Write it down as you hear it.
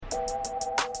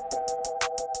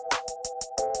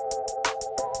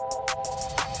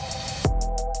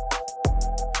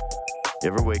You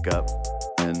ever wake up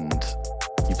and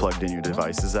you plugged in your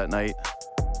devices at night,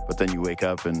 but then you wake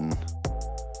up and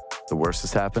the worst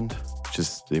has happened?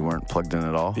 Just they weren't plugged in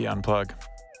at all? The unplug.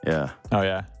 Yeah. Oh,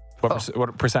 yeah.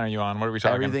 What percent are you on? What are we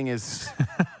talking? Everything is,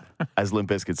 as Limp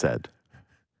Bizkit said.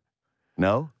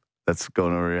 No? That's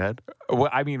going over your head?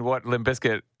 What Limp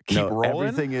Bizkit keep rolling?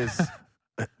 Everything is,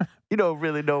 you don't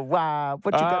really know why,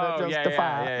 but you got to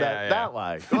justify that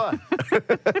lie. Come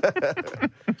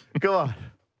on.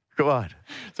 Come on.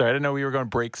 Sorry, I didn't know we were going to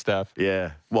break stuff.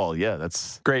 Yeah. Well, yeah,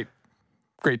 that's... Great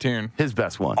tune. His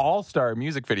best one. All-star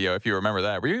music video, if you remember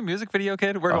that. Were you a music video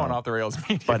kid? We're going off the rails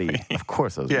buddy, immediately. of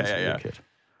course I was a music video kid.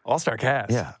 All-star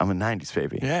cast. Yeah, I'm a 90s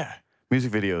baby. Yeah.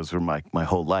 Music videos were my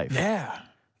whole life. Yeah.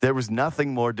 There was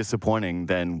nothing more disappointing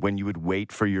than when you would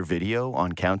wait for your video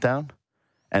on Countdown,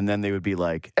 and then they would be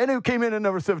like, and who came in at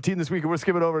number 17 this week, and we're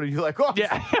skipping over, and you're like, oh.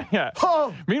 Yeah.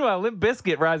 Oh. Meanwhile, Limp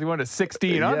Bizkit rising 1 to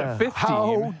 16, on to 15.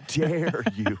 How dare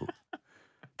you?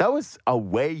 That was a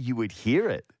way you would hear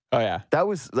it. Oh, yeah. That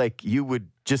was like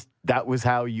that was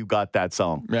how you got that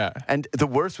song. Yeah. And the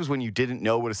worst was when you didn't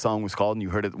know what a song was called and you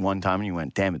heard it one time and you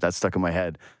went, damn it, that's stuck in my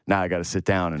head. Now I got to sit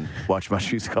down and watch my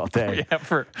music all day. Yeah,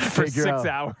 for 6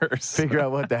 hours. Figure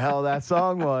out what the hell that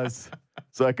song was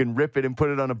so I can rip it and put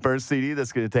it on a burnt CD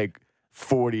that's going to take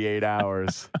 48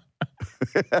 hours.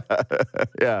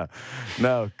 Yeah.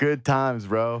 No, good times,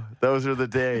 bro. Those are the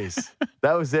days.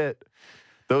 That was it.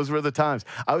 Those were the times.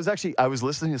 I was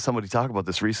listening to somebody talk about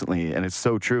this recently, and it's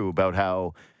so true about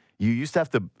how you used to have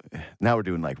to, now we're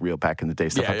doing like real back in the day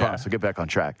stuff, I promise, so get back on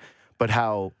track. But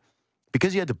how,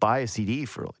 because you had to buy a CD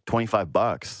for like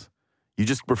 $25, you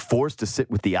just were forced to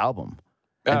sit with the album.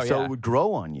 And so it would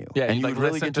grow on you. Yeah, and you like would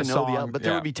really get to know the album. But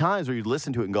there would be times where you'd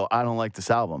listen to it and go, I don't like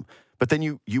this album. But then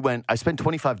you went, I spent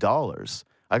 $25.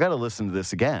 I got to listen to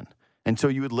this again. And so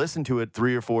you would listen to it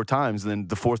 3 or 4 times, and then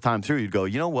the 4th time through, you'd go,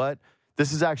 you know what?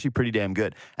 This is actually pretty damn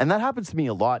good. And that happens to me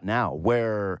a lot now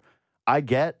where I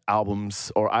get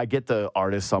albums or I get the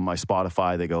artists on my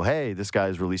Spotify. They go, hey, this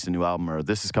guy's released a new album or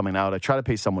this is coming out. I try to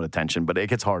pay somewhat attention, but it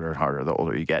gets harder and harder the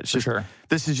older you get. It's just,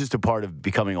 This is just a part of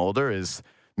becoming older is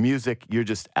music, you're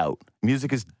just out.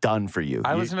 Music is done for you.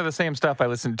 I listen to the same stuff I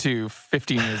listened to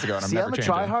 15 years ago, and I'm never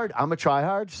changing. I'm a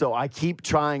tryhard, so I keep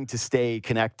trying to stay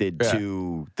connected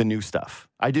to the new stuff.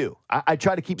 I do. I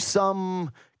try to keep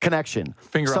some connection.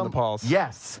 Finger on the pulse.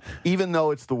 Yes, even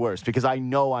though it's the worst, because I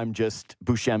know I'm just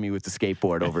Buscemi with the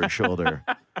skateboard over his shoulder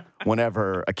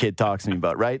whenever a kid talks to me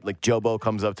about, right? Like Jobo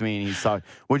comes up to me and he's talking,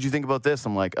 what'd you think about this?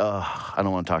 I'm like, I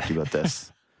don't want to talk to you about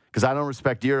this because I don't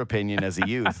respect your opinion as a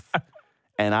youth.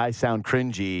 And I sound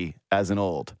cringy as an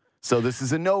old. So this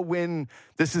is a no-win.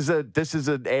 This is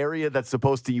an area that's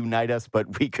supposed to unite us,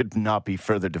 but we could not be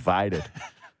further divided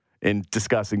in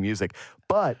discussing music.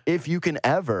 But if you can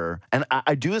ever, and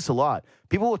I do this a lot,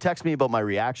 people will text me about my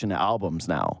reaction to albums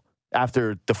now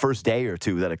after the first day or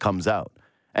two that it comes out.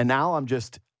 And now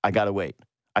I got to wait.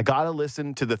 I got to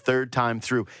listen to the 3rd time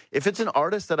through. If it's an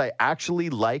artist that I actually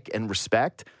like and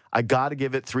respect, I got to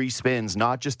give it 3 spins,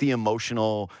 not just the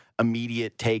emotional,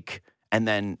 immediate take and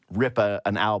then rip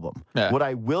an album. Yeah. What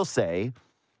I will say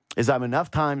is I'm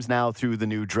enough times now through the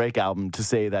new Drake album to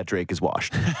say that Drake is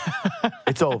washed.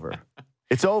 It's over.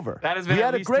 It's over. That has been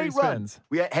at least 3 spins.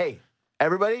 Hey,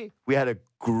 everybody, we had a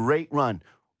great run.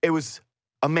 It was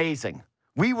amazing.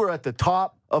 We were at the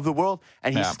top of the world,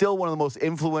 and he's still one of the most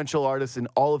influential artists in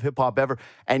all of hip-hop ever.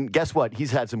 And guess what?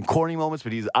 He's had some corny moments,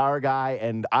 but he's our guy,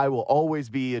 and I will always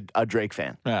be a Drake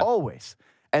fan. Yeah. Always.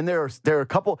 And there are a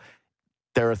couple...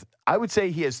 I would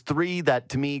say he has 3 that,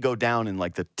 to me, go down in,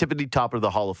 like, the tippity top of the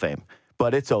Hall of Fame.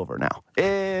 But it's over now.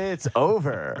 It's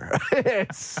over.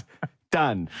 It's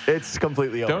done. It's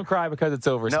completely over. Don't cry because it's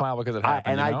over. No, smile because it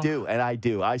happened. I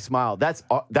do. I smile. That.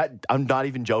 I'm not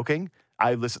even joking.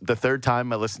 The 3rd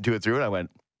time I listened to it through, and I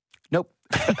went, nope.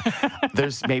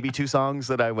 There's maybe 2 songs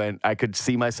that I could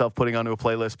see myself putting onto a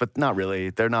playlist, but not really.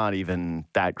 They're not even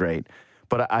that great.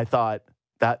 But I thought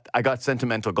that I got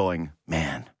sentimental going,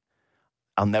 man,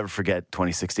 I'll never forget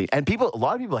 2016. And a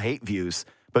lot of people hate Views,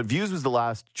 but Views was the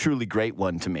last truly great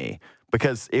one to me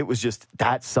because it was just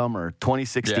that summer,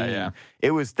 2016. Yeah.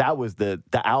 That was the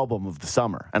album of the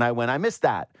summer. And I missed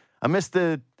that. I missed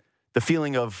the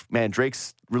feeling of, man,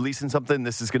 Drake's releasing something.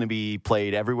 This is going to be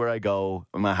played everywhere I go.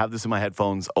 I'm going to have this in my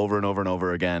headphones over and over and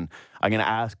over again. I'm going to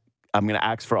ask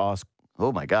for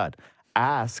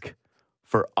ask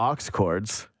for aux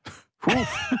chords.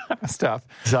 That's tough.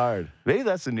 It's hard. Maybe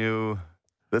that's a new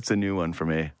one for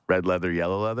me. Red leather,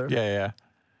 yellow leather. Yeah.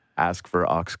 Ask for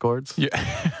aux chords. Yeah.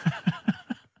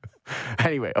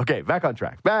 Anyway, okay, back on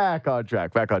track. All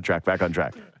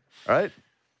right?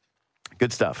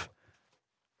 Good stuff.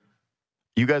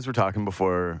 You guys were talking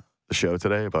before the show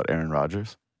today about Aaron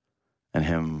Rodgers and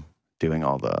him doing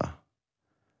all the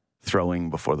throwing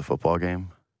before the football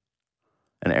game.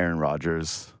 And Aaron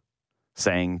Rodgers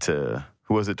saying to,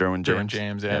 who was it, Derwin James? Derwin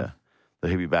James, yeah.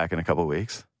 That he'd be back in a couple of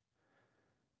weeks.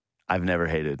 I've never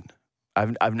hated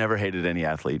any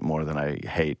athlete more than I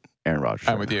hate Aaron Rodgers.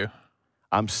 I'm with you.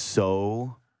 I'm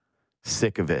so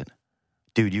sick of it.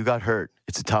 Dude, you got hurt.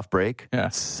 It's a tough break. Yeah.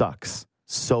 It sucks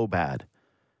so bad.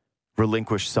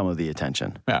 Relinquish some of the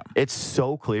attention. Yeah. It's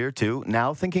so clear, too.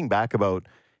 Now thinking back about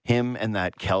him and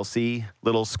that Kelsey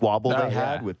little squabble they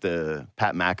had with the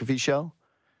Pat McAfee show,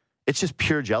 it's just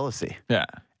pure jealousy. Yeah.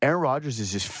 Aaron Rodgers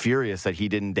is just furious that he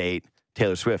didn't date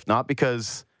Taylor Swift, not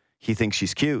because he thinks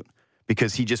she's cute,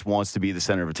 because he just wants to be the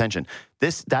center of attention.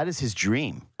 That is his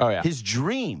dream. Oh, yeah. His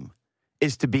dream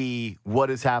is to be what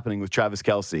is happening with Travis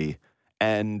Kelce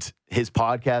and his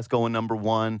podcast going number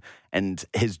one and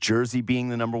his jersey being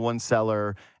the number one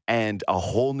seller and a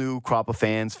whole new crop of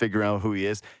fans figuring out who he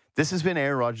is. This has been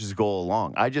Aaron Rodgers' goal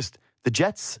along. The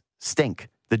Jets stink.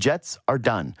 The Jets are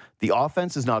done. The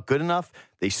offense is not good enough.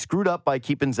 They screwed up by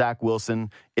keeping Zach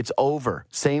Wilson. It's over.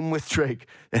 Same with Drake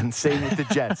and same with the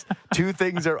Jets. Two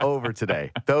things are over today.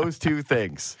 Those two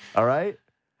things. All right?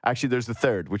 Actually, there's the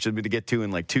third, which I'm going to get to in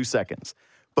like 2 seconds.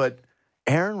 But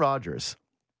Aaron Rodgers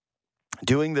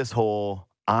doing this whole,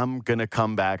 I'm going to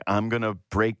come back. I'm going to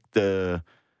break the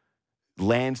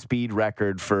land speed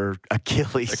record for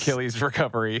Achilles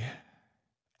recovery.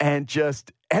 And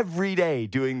just every day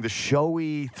doing the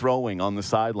showy throwing on the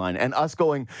sideline and us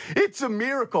going, it's a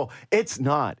miracle. It's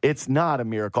not. It's not a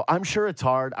miracle. I'm sure it's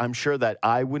hard. I'm sure that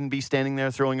I wouldn't be standing there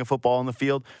throwing a football on the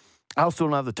field. I also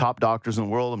don't have the top doctors in the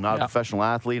world. I'm not a professional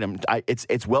athlete.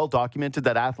 It's well documented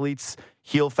that athletes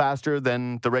heal faster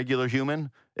than the regular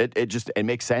human. It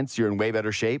makes sense. You're in way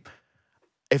better shape.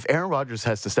 If Aaron Rodgers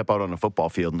has to step out on a football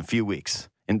field in a few weeks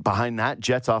and behind that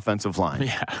Jets offensive line,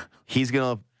 he's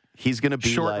gonna be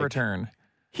short return.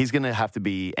 He's gonna have to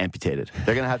be amputated.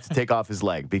 They're gonna have to take off his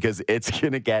leg because it's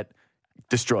gonna get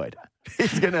destroyed.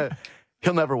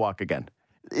 He'll never walk again.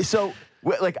 So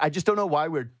I just don't know why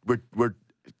we're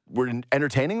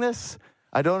entertaining this.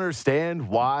 I don't understand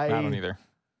why. I don't either.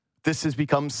 This has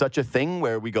become such a thing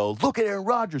where we go, look at Aaron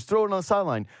Rodgers, throw it on the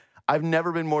sideline. I've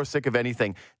never been more sick of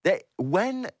anything.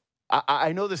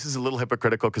 I know this is a little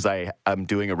hypocritical because I'm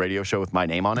doing a radio show with my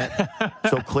name on it.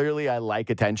 So clearly I like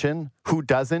attention. Who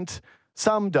doesn't?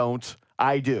 Some don't.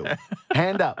 I do.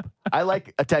 Hand up. I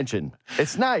like attention.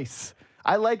 It's nice.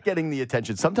 I like getting the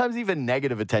attention, sometimes even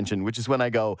negative attention, which is when I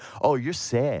go, oh, you're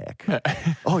sick.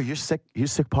 Oh, you're sick. You're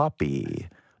sick, puppy.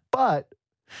 But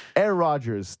Aaron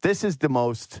Rodgers, this is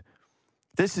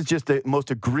just the most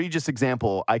egregious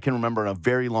example I can remember in a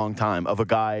very long time of a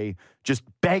guy just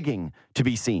begging to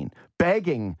be seen,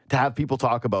 begging to have people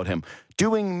talk about him,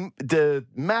 doing the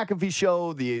McAfee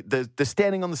show, the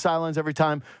standing on the sidelines every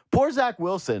time. Poor Zach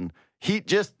Wilson, he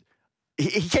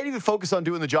can't even focus on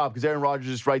doing the job because Aaron Rodgers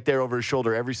is right there over his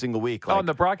shoulder every single week. And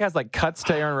the broadcast cuts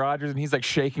to Aaron Rodgers and he's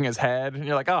shaking his head and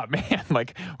you're like, oh man,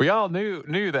 we all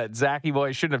knew that Zachy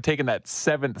boy shouldn't have taken that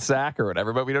 7th sack or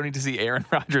whatever, but we don't need to see Aaron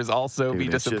Rodgers also be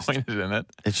disappointed in it.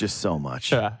 It's just so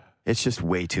much. Yeah. It's just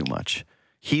way too much.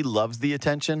 He loves the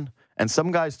attention and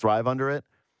some guys thrive under it.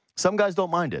 Some guys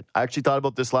don't mind it. I actually thought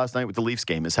about this last night with the Leafs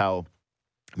game is how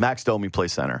Max Domi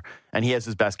plays center, and he has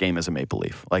his best game as a Maple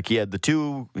Leaf. He had the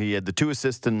two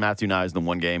assists in Matthew Nyes in the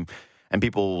one game, and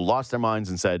people lost their minds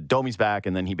and said, Domi's back,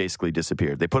 and then he basically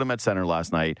disappeared. They put him at center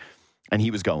last night, and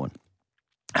he was going.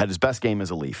 Had his best game as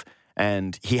a Leaf,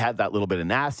 and he had that little bit of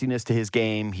nastiness to his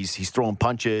game. He's throwing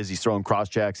punches, he's throwing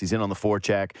cross-checks, he's in on the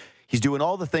forecheck. He's doing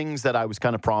all the things that I was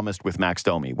kind of promised with Max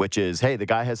Domi, which is, hey, the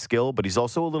guy has skill, but he's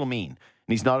also a little mean.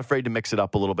 And he's not afraid to mix it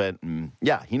up a little bit. And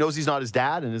yeah, he knows he's not his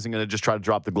dad and isn't going to just try to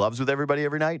drop the gloves with everybody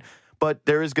every night. But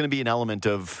there is going to be an element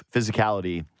of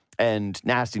physicality and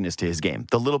nastiness to his game,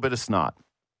 the little bit of snot.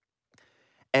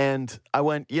 And I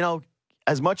went,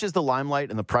 as much as the limelight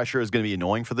and the pressure is going to be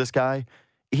annoying for this guy,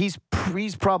 he's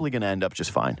probably going to end up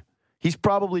just fine. He's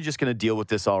probably just going to deal with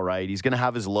this all right. He's going to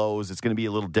have his lows. It's going to be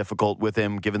a little difficult with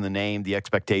him, given the name, the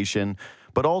expectation.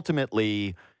 But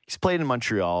ultimately, he's played in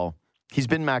Montreal. He's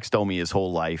been Max Domi his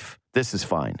whole life. This is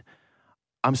fine.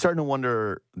 I'm starting to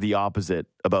wonder the opposite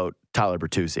about Tyler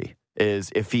Bertuzzi,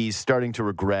 is if he's starting to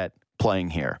regret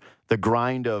playing here. The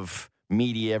grind of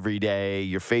media every day,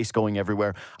 your face going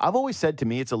everywhere. I've always said to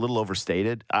me it's a little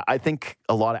overstated. I think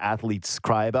a lot of athletes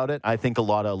cry about it. I think a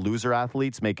lot of loser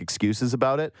athletes make excuses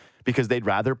about it because they'd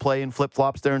rather play in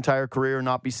flip-flops their entire career and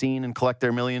not be seen and collect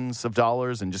their millions of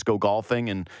dollars and just go golfing.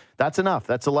 And that's enough.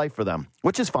 That's a life for them,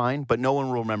 which is fine, but no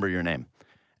one will remember your name.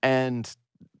 And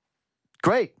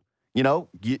great.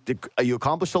 you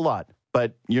accomplished a lot,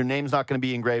 but your name's not going to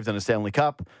be engraved on a Stanley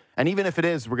Cup. And even if it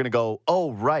is, we're going to go,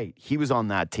 oh, right, he was on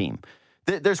that team.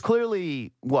 There's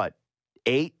clearly,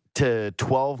 8 to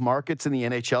 12 markets in the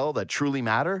NHL that truly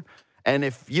matter. And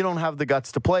if you don't have the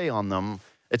guts to play on them,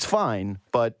 it's fine.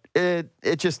 But it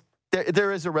just,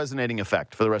 there is a resonating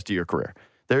effect for the rest of your career.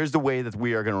 There is the way that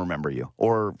we are going to remember you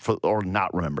or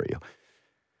not remember you.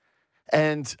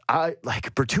 And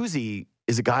Bertuzzi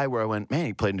is a guy where I went, man,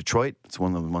 he played in Detroit. It's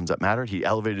one of the ones that mattered. He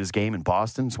elevated his game in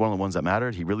Boston. It's one of the ones that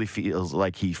mattered. He really feels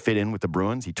like he fit in with the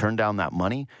Bruins. He turned down that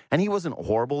money. And he wasn't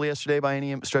horrible yesterday by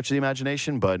any stretch of the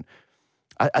imagination, but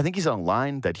I think he's on a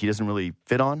line that he doesn't really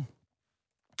fit on.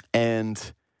 And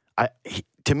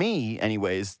to me,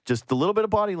 anyways, just a little bit of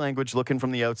body language looking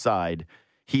from the outside,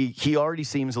 he already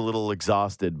seems a little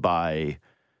exhausted by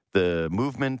the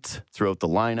movement throughout the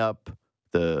lineup,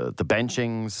 the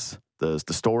benchings, the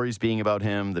stories being about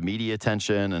him, the media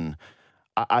attention. And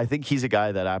I think he's a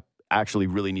guy that actually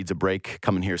really needs a break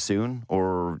coming here soon.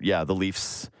 Or, the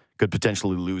Leafs could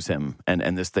potentially lose him.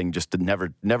 And this thing just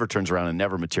never turns around and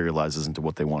never materializes into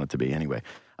what they want it to be. Anyway,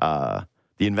 the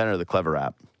inventor of the Clever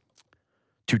app,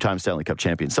 2-time Stanley Cup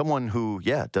champion, someone who,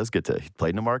 does get to play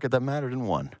in a market that mattered and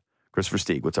won. Kris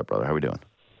Versteeg, what's up, brother? How we doing?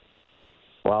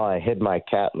 Well, I hid my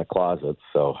cat in the closet,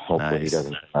 so hopefully he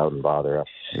doesn't come out and bother us.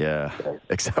 Yeah,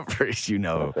 except for,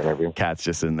 cat's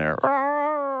just in there.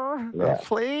 Yeah.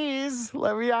 Please,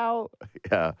 let me out.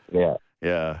 Yeah.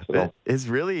 So, it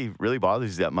really, really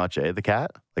bothers you that much, the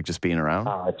cat? Like just being around?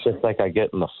 It's just like I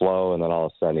get in the flow, and then all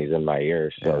of a sudden he's in my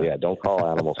ear. So, don't call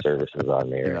animal services on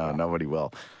me. No, nobody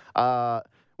will.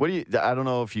 I don't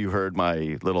know if you heard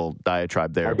my little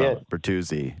diatribe there about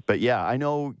Bertuzzi, but I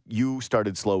know you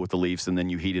started slow with the Leafs and then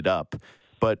you heated up.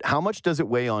 But how much does it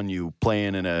weigh on you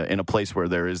playing in a place where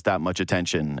there is that much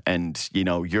attention and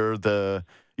you're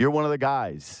one of the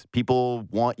guys. People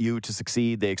want you to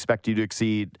succeed. They expect you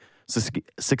to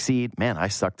succeed. Man, I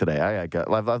suck today.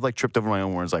 I've like tripped over my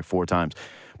own words like 4 times.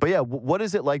 But what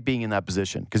is it like being in that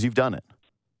position? Because you've done it.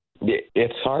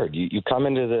 It's hard. You come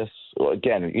into this,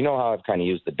 again, you know how I've kind of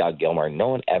used the Doug Gilmour. No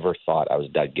one ever thought I was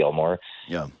Doug Gilmour.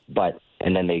 Yeah.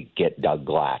 And then they get Doug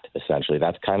Glatt, essentially.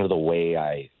 That's kind of the way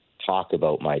I talk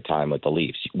about my time with the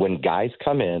Leafs. When guys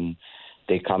come in,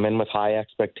 they come in with high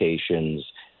expectations.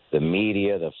 The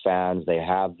media, the fans, they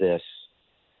have this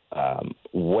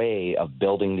way of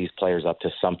building these players up to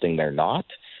something they're not,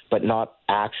 but not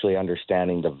actually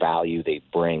understanding the value they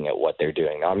bring at what they're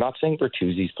doing. Now, I'm not saying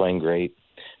Bertuzzi's playing great.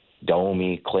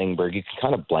 Domi, Klingberg, you can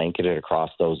kind of blanket it across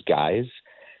those guys.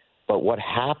 But what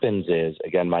happens is,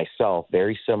 again, myself,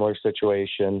 very similar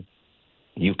situation.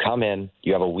 You come in,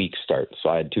 you have a weak start. So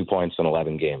I had 2 points in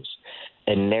 11 games.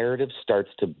 A narrative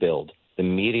starts to build. The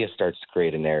media starts to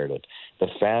create a narrative. The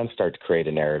fans start to create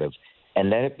a narrative. And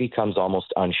then it becomes almost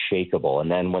unshakable. And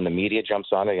then when the media jumps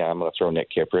on it, I'm going to throw Nick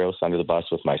Kypreos under the bus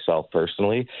with myself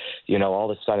personally.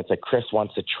 All of a sudden it's like Kris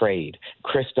wants a trade.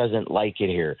 Kris doesn't like it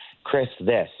here. Kris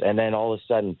this. And then all of a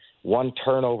sudden one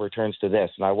turnover turns to this.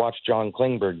 And I watched John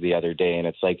Klingberg the other day, and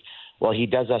it's like, well, he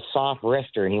does a soft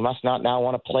wrister, and he must not now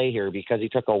want to play here because he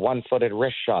took a one-footed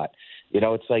wrist shot.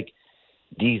 It's like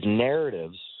these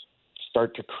narratives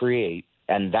start to create,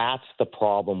 and that's the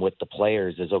problem with the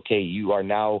players is, okay, you are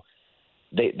now –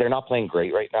 they're not playing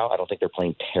great right now. I don't think they're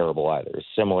playing terrible either. It's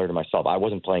similar to myself. I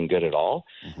wasn't playing good at all.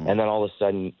 Mm-hmm. And then all of a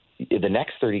sudden, the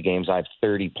next 30 games, I have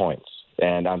 30 points.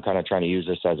 And I'm kind of trying to use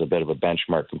this as a bit of a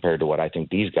benchmark compared to what I think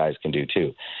these guys can do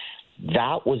too.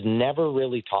 That was never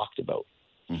really talked about.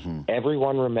 Mm-hmm.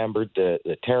 Everyone remembered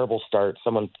the terrible start,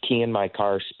 someone keying my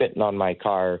car, spitting on my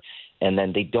car, and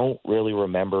then they don't really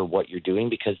remember what you're doing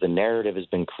because the narrative has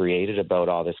been created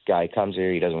about, this guy comes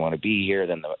here, he doesn't want to be here,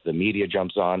 then the media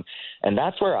jumps on. And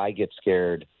that's where I get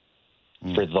scared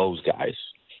for those guys,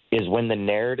 is when the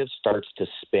narrative starts to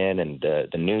spin and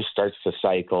the news starts to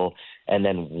cycle, and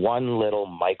then one little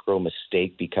micro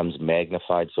mistake becomes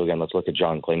magnified. So again, let's look at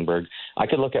John Klingberg. I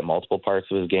could look at multiple parts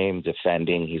of his game,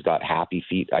 defending. He's got happy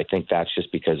feet. I think that's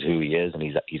just because who he is, and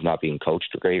he's not being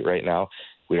coached great right now.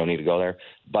 We don't need to go there.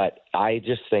 But I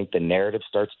just think the narrative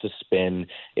starts to spin.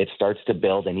 It starts to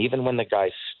build. And even when the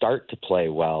guys start to play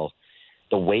well,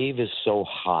 the wave is so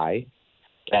high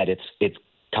that it's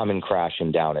coming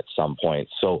crashing down at some point.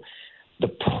 So the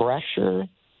pressure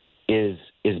is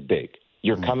big.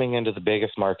 You're coming into the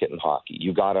biggest market in hockey.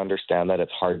 You got to understand that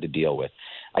it's hard to deal with.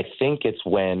 I think it's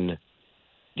when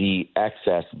the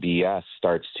excess BS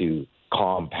starts to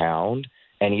compound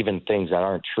and even things that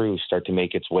aren't true start to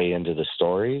make its way into the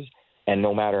stories. And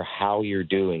no matter how you're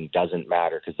doing, doesn't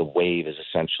matter because the wave is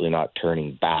essentially not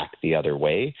turning back the other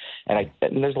way. And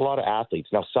there's a lot of athletes.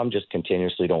 Now, some just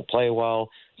continuously don't play well.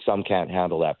 Some can't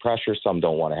handle that pressure. Some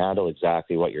don't want to handle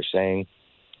exactly what you're saying.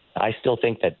 I still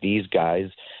think that these guys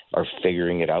are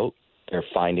figuring it out. They're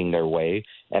finding their way.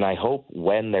 And I hope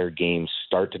when their games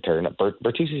start to turn,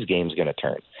 Bertuzzi's game's going to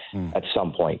turn at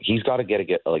some point. He's got to get,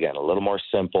 again, a little more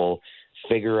simple,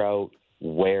 figure out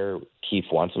where Keefe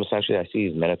wants him, essentially. I see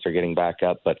his minutes are getting back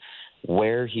up, but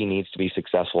where he needs to be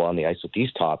successful on the ice with these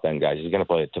top-end guys, he's going to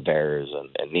play with Tavares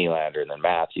and Nylander and then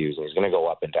Matthews, and he's going to go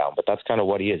up and down. But that's kind of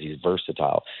what he is. He's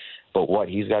versatile. But what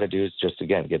he's got to do is just,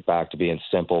 again, get back to being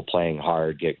simple, playing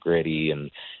hard, get gritty,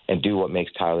 and do what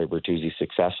makes Tyler Bertuzzi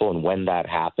successful. And when that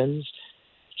happens,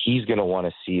 he's going to want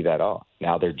to see that,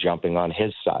 now they're jumping on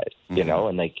his side, you know?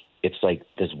 And, it's like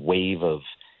this wave of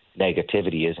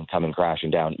negativity isn't coming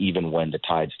crashing down even when the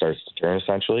tide starts to turn,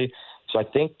 essentially. So I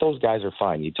think those guys are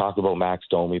fine. You talk about Max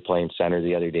Domi playing center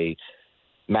the other day.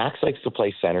 Max likes to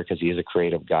play center because he is a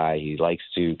creative guy. He likes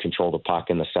to control the puck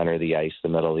in the center of the ice, the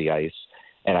middle of the ice.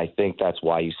 And I think that's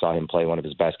why you saw him play one of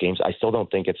his best games. I still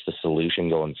don't think it's the solution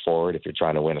going forward if you're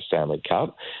trying to win a Stanley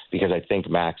Cup, because I think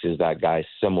Max is that guy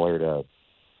similar to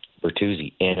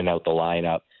Bertuzzi, in and out the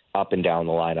lineup, up and down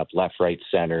the lineup, left, right,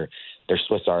 center. They're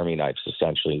Swiss Army knives,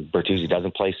 essentially. Bertuzzi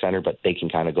doesn't play center, but they can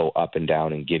kind of go up and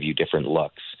down and give you different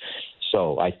looks.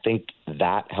 So I think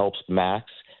that helps Max.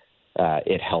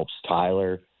 It helps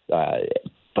Tyler.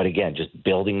 But again, just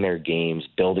building their games,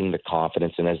 building the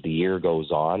confidence. And as the year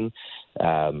goes on,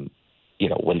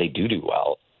 when they do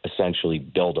well, essentially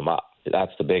build them up.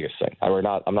 That's the biggest thing. I'm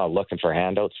not looking for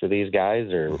handouts for these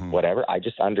guys or whatever. I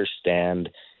just understand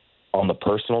on the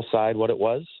personal side what it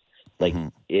was.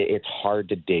 It's hard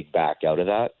to dig back out of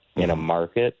that in a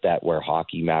market where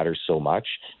hockey matters so much.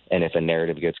 And if a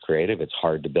narrative gets creative, it's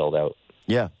hard to build out.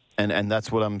 Yeah. And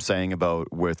that's what I'm saying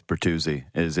about with Bertuzzi,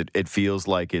 is it feels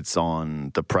like it's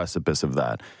on the precipice of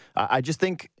that. I just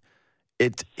think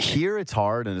it's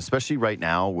hard, and especially right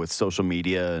now with social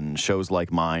media and shows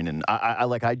like mine, and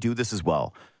I do this as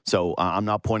well. So I'm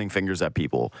not pointing fingers at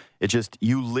people. It's just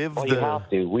you live. Well, you have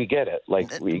to. We get it.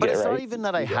 But it's not even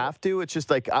that I have to. It's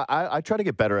just I try to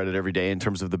get better at it every day in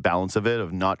terms of the balance of it,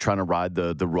 of not trying to ride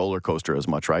the roller coaster as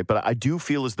much, right? But I do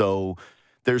feel as though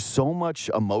there's so much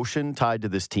emotion tied to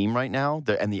this team right now,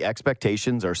 and the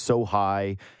expectations are so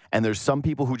high. And there's some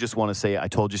people who just want to say, I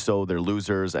told you so, they're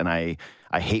losers, and I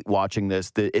hate watching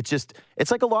this.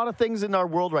 It's like a lot of things in our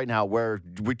world right now where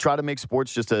we try to make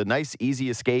sports just a nice, easy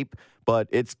escape, but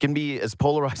it can be as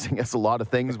polarizing as a lot of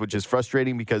things, which is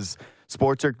frustrating because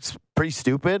sports are pretty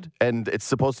stupid, and it's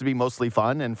supposed to be mostly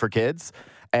fun and for kids.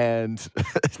 And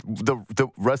the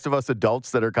rest of us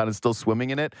adults that are kind of still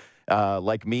swimming in it,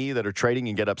 like me, that are trading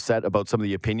and get upset about some of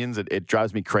the opinions, it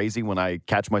drives me crazy when I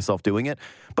catch myself doing it.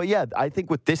 But yeah, I think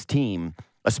with this team,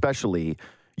 especially,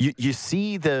 you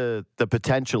see the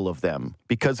potential of them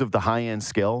because of the high-end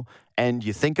skill, and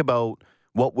you think about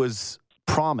what was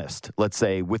promised, let's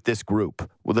say, with this group,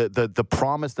 the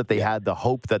promise that they had, the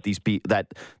hope that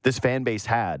this fan base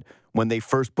had when they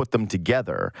first put them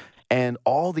together. And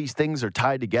all these things are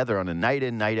tied together on a night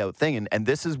in, night out thing. And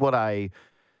this is what I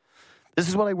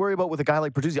worry about with a guy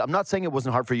like Bertuzzi. I'm not saying it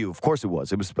wasn't hard for you. Of course it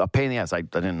was. It was a pain in the ass. I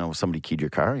didn't know somebody keyed your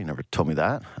car. You never told me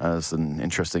that. That's an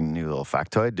interesting new little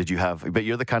factoid. But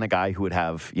you're the kind of guy who would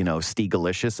have,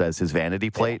 Stegalicious as his vanity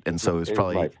plate. And so it was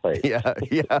probably, yeah,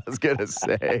 I was going to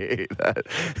say that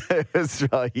it's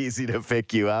probably easy to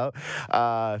pick you out.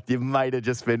 You might have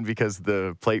just been because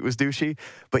the plate was douchey.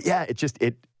 But yeah,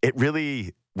 it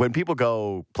really, when people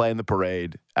go play in the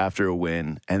parade after a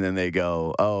win and then they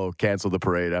go, cancel the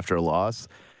parade after a loss,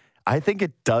 I think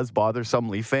it does bother some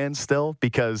Leaf fans still,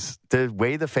 because the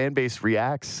way the fan base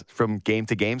reacts from game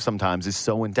to game sometimes is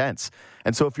so intense.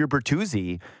 And so if you're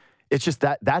Bertuzzi, it's just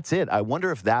that's it. I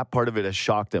wonder if that part of it has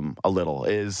shocked him a little,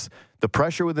 is the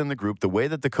pressure within the group, the way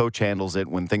that the coach handles it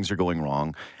when things are going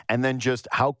wrong, and then just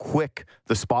how quick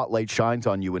the spotlight shines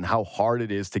on you and how hard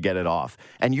it is to get it off.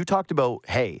 And you talked about,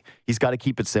 hey, he's got to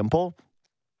keep it simple.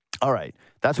 All right,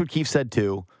 that's what Keefe said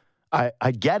too.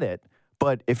 I get it,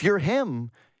 but if you're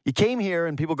him, you came here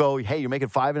and people go, hey, you're making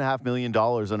 $5.5 million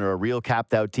under a real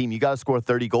capped out team. You got to score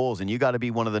 30 goals and you got to be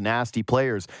one of the nasty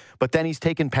players. But then he's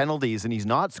taking penalties and he's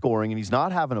not scoring and he's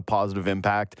not having a positive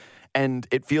impact. And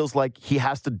it feels like he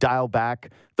has to dial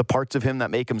back the parts of him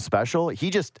that make him special.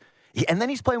 And then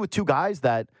he's playing with two guys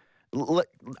that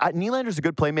Nylander's a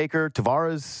good playmaker.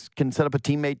 Tavares can set up a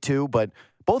teammate too, but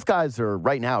both guys are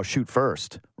right now shoot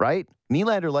first, right?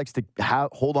 Nylander likes to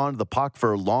hold on to the puck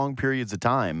for long periods of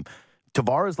time.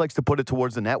 Tavares likes to put it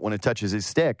towards the net when it touches his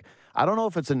stick. I don't know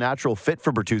if it's a natural fit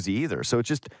for Bertuzzi either. So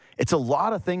it's a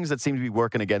lot of things that seem to be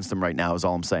working against him right now is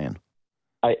all I'm saying.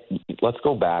 Let's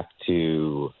go back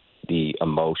to the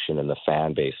emotion in the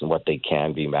fan base and what they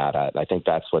can be mad at. I think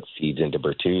that's what feeds into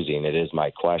Bertuzzi, and it is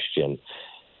my question.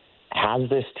 Has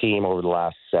this team over the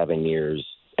last 7 years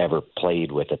ever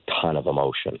played with a ton of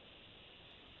emotion?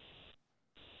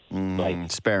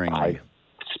 Sparingly.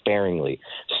 Sparingly.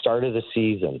 Start of the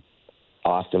season,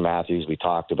 Austin Matthews, we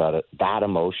talked about it. That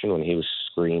emotion when he was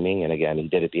screaming, and again, he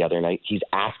did it the other night. He's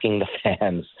asking the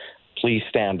fans, please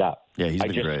stand up. Yeah, he's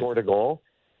been great. I just scored a goal.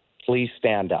 Please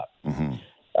stand up. Mm-hmm.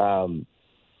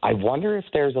 I wonder if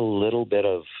there's a little bit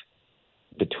of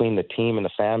between the team and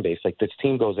the fan base. Like this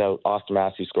team goes out, Austin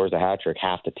Matthews scores a hat trick,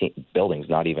 half the team building's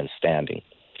not even standing.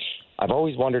 I've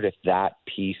always wondered if that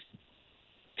piece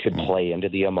could play into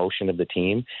the emotion of the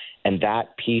team, and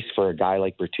that piece for a guy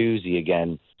like Bertuzzi,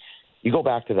 again, you go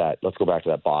back to that. Let's go back to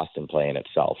that Boston play in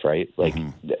itself, right? Like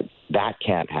that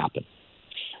can't happen.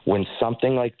 When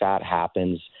something like that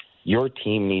happens, your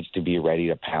team needs to be ready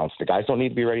to pounce. The guys don't need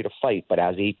to be ready to fight, but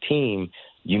as a team,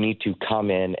 you need to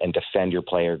come in and defend your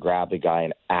player, grab the guy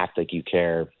and act like you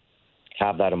care,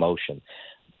 have that emotion.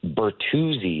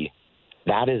 Bertuzzi,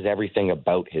 that is everything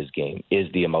about his game,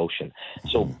 is the emotion.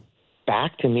 So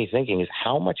back to me thinking is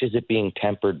how much is it being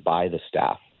tempered by the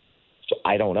staff? So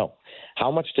I don't know.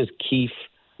 How much does Keefe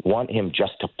want him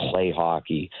just to play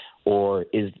hockey? Or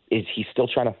is he still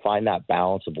trying to find that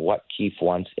balance of what Keefe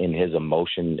wants in his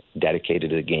emotion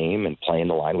dedicated to the game and playing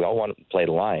the line? We all want to play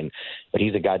the line, but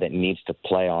he's a guy that needs to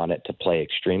play on it, to play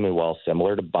extremely well,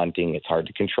 similar to Bunting. It's hard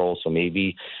to control, so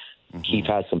maybe Keefe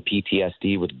has some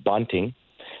PTSD with Bunting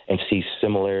and sees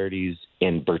similarities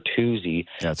in Bertuzzi.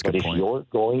 That's a but good if point. You're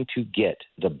going to get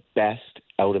the best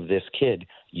out of this kid,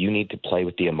 you need to play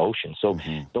with the emotion. So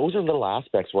those are little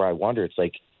aspects where I wonder, it's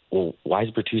like, well, why is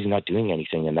Bertuzzi not doing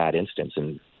anything in that instance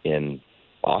in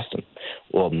Boston?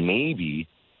 Well, maybe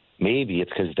it's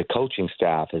because the coaching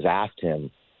staff has asked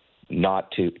him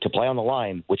not to play on the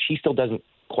line, which he still doesn't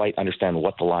quite understand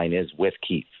what the line is with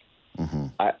Keefe.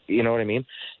 You know what I mean?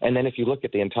 And then if you look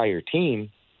at the entire team,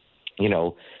 you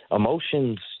know,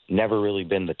 emotions never really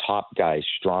been the top guy's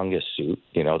strongest suit.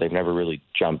 You know, they've never really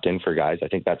jumped in for guys. I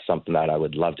think that's something that I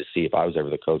would love to see if I was ever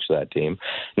the coach of that team.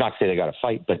 Not to say they got to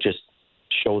fight, but just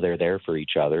show they're there for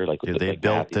each other. Like they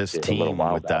built this team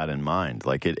with that in mind.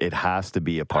 Like it has to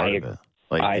be a part of it.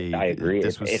 Like I agree.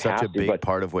 This was such a big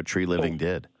part of what Tree Living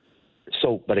did.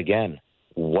 So, but again,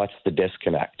 what's the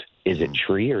disconnect? Is it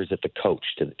Tree or is it the coach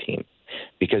to the team?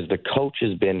 Because the coach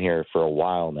has been here for a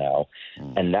while now,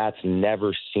 and that's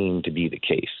never seemed to be the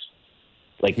case.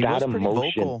 Like he that was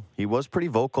emotion. Vocal. He was pretty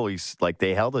vocal. He's like,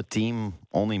 they held a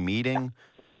team-only meeting.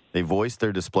 They voiced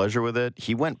their displeasure with it.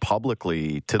 He went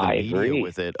publicly to the media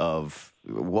with it of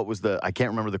what was I can't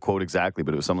remember the quote exactly,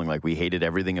 but it was something like, we hated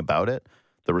everything about it,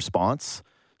 the response.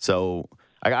 So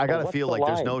I got to feel like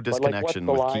there's no disconnection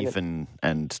with Keefe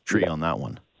and Tree on that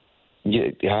one.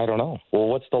 Yeah, I don't know. Well,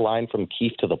 what's the line from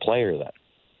Keefe to the player then?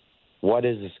 What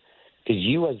is, because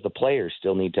you as the player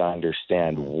still need to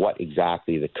understand what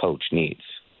exactly the coach needs.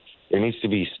 You need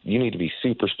to be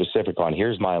super specific on,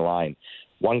 here's my line.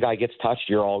 One guy gets touched,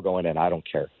 you're all going in. I don't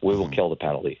care. We will kill the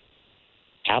penalty.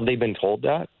 Have they been told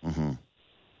that?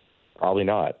 Probably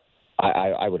not.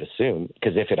 I would assume,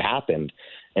 because if it happened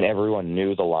and everyone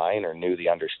knew the line or knew the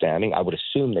understanding, I would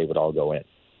assume they would all go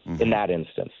in that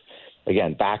instance.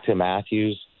 Again, back to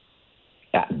Matthews,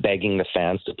 begging the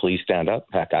fans to please stand up.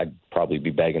 Heck, I'd probably be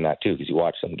begging that too, because you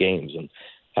watch some games and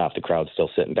half the crowd's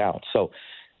still sitting down. So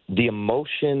the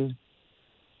emotion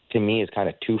to me is kind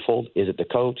of twofold. Is it the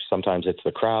coach? Sometimes it's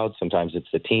the crowd. Sometimes it's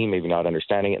the team maybe not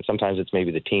understanding it. And sometimes it's maybe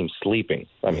the team sleeping.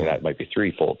 I mean, that might be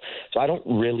threefold. So I don't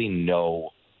really know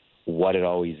what it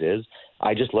always is.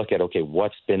 I just look at, okay,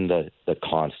 what's been the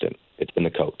constant? It's been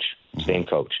the coach, same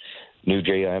coach. New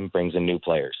GM brings in new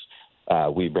players.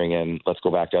 We bring in, let's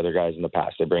go back to other guys in the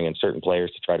past. They bring in certain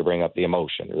players to try to bring up the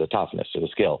emotion or the toughness or the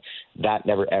skill. That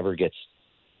never, ever gets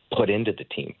put into the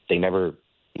team. They never,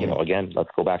 you know, again, let's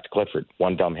go back to Clifford,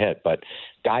 one dumb hit. But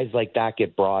guys like that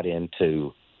get brought in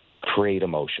to create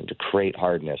emotion, to create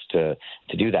hardness, to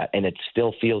do that. And it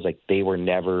still feels like they were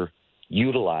never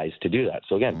utilized to do that.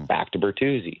 So again, back to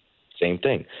Bertuzzi, same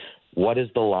thing. What is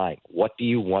the line? What do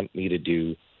you want me to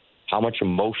do? How much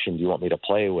emotion do you want me to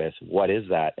play with? What is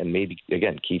that? And maybe,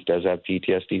 again, Keefe does have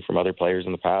PTSD from other players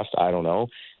in the past. I don't know.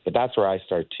 But that's where I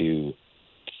start to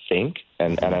think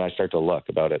and then I start to look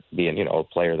about it being, you know, a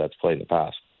player that's played in the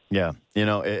past. Yeah. You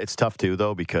know, it's tough too,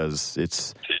 though, because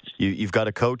it's you've got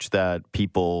a coach that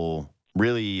people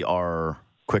really are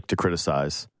quick to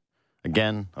criticize.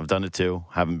 Again, I've done it too.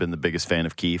 Haven't been the biggest fan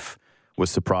of Keefe. Was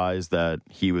surprised that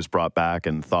he was brought back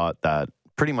and thought that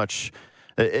pretty much,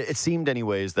 it seemed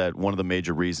anyways that one of the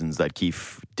major reasons that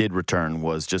Keefe did return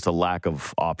was just a lack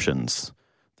of options.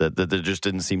 That there just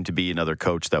didn't seem to be another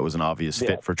coach that was an obvious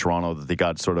fit for Toronto.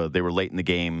 That they were late in the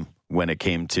game when it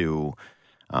came to,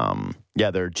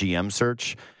 their GM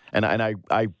search. And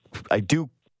I do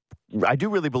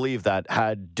really believe that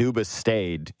had Dubas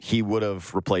stayed, he would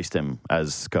have replaced him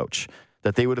as coach.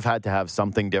 That they would have had to have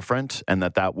something different, and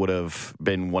that would have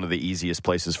been one of the easiest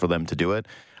places for them to do it.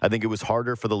 I think it was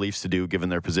harder for the Leafs to do, given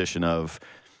their position of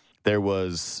there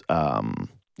was, there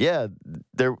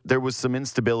was some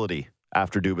instability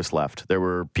after Dubas left. There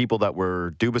were people that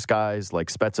were Dubas guys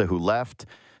like Spezza who left.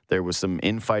 There was some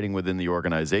infighting within the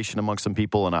organization amongst some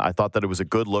people, and I thought that it was a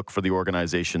good look for the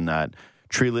organization that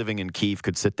Tree Living and Keefe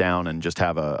could sit down and just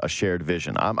have a shared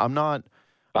vision.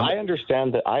 I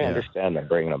understand that. I understand them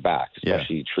bringing him back,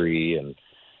 especially Tree and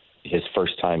his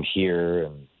first time here.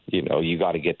 And you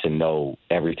got to get to know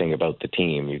everything about the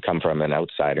team. You come from an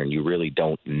outsider, and you really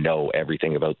don't know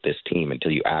everything about this team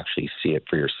until you actually see it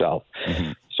for yourself.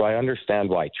 Mm-hmm. So I understand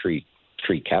why Tree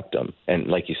kept him, and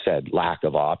like you said, lack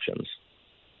of options.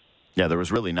 Yeah, there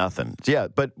was really nothing. Yeah,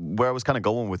 but where I was kind of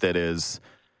going with it is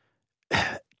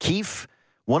Keefe.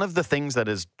 One of the things that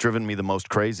has driven me the most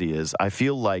crazy is I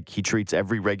feel like he treats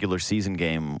every regular season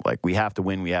game like we have to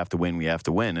win, we have to win, we have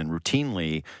to win. And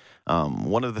routinely,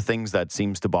 one of the things that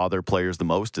seems to bother players the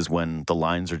most is when the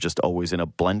lines are just always in a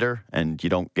blender and you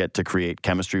don't get to create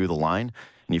chemistry with a line.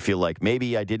 And you feel like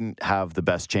maybe I didn't have the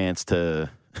best chance to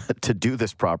do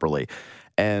this properly.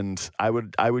 And I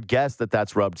would guess that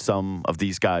that's rubbed some of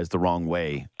these guys the wrong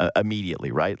way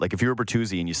immediately, right? Like if you were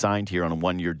Bertuzzi and you signed here on a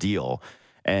 1-year deal,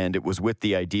 and it was with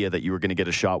the idea that you were going to get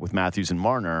a shot with Matthews and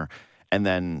Marner, and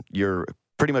then you're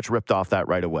pretty much ripped off that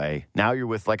right away. Now you're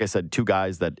with, like I said, two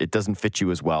guys that it doesn't fit you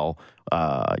as well.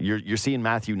 You're seeing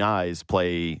Matthew Nyes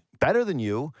play better than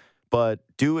you, but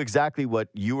do exactly what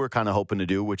you were kind of hoping to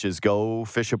do, which is go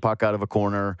fish a puck out of a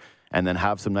corner and then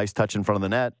have some nice touch in front of the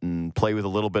net and play with a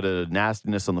little bit of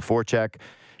nastiness on the forecheck.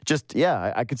 Just,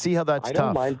 I could see how that's tough. I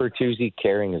don't mind Bertuzzi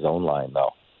carrying his own line,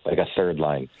 though. Like a third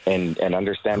line, and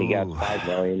understand he got $5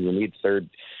 million. You need third.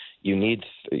 You need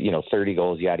 30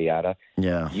 goals, yada yada.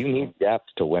 Yeah, you need depth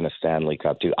to win a Stanley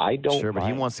Cup too. I don't. Sure, but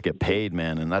he wants to get paid,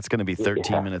 man, and that's going to be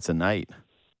 13 minutes a night.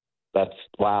 That's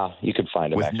wow. You could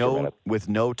find him with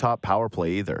no top power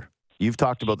play either. You've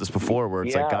talked about this before, where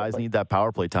it's like guys need that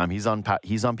power play time. He's on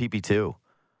PP2.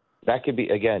 That could be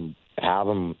again. Have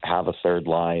a third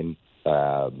line.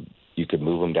 You could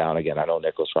move him down again. I know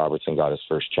Nicholas Robertson got his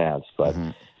first chance, but. Mm-hmm.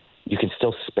 You can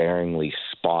still sparingly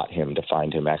spot him to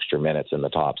find him extra minutes in the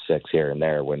top 6 here and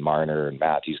there when Marner and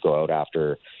Matthews go out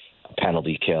after a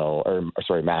penalty kill,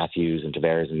 Matthews and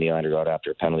Tavares and Nylander go out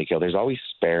after a penalty kill. There's always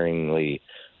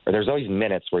there's always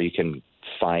minutes where you can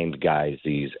find guys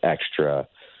these extra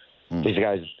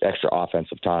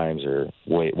offensive times or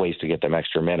ways to get them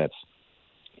extra minutes.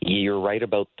 You're right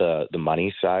about the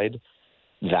money side.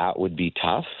 That would be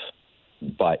tough,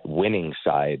 but winning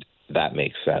side, that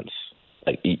makes sense.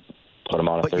 Like, put them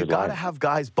on a third line. But you got to have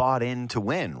guys bought in to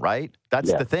win, right?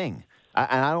 That's the thing.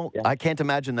 I can't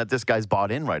imagine that this guy's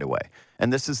bought in right away.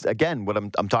 And this is, again, what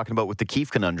I'm talking about with the Keefe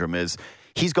conundrum is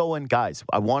he's going, guys,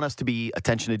 I want us to be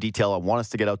attention to detail. I want us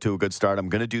to get out to a good start. I'm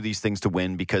going to do these things to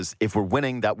win because if we're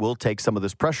winning, that will take some of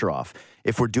this pressure off.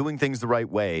 If we're doing things the right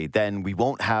way, then we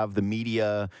won't have the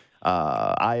media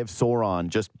Eye of Sauron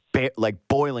just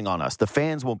boiling on us. The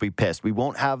fans won't be pissed. We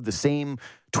won't have the same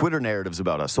Twitter narratives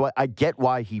about us. So I get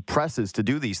why he presses to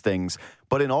do these things,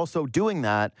 but in also doing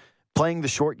that, playing the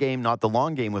short game, not the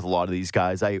long game with a lot of these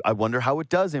guys, I wonder how it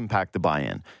does impact the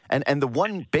buy-in. And the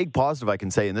one big positive I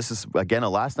can say, and this is, again, a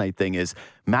last night thing, is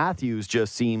Matthews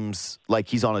just seems like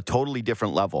he's on a totally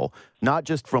different level, not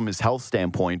just from his health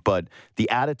standpoint, but the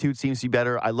attitude seems to be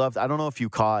better. I don't know if you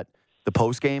caught the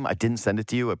post game. I didn't send it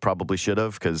to you. I probably should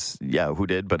have because, who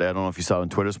did? But I don't know if you saw it on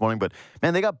Twitter this morning. But,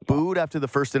 man, they got booed after the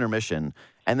first intermission.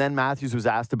 And then Matthews was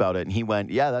asked about it, and he went,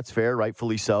 yeah, that's fair,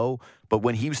 rightfully so. But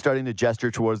when he was starting to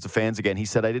gesture towards the fans again, he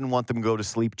said, I didn't want them to go to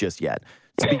sleep just yet,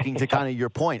 speaking to kind of your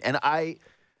point. And I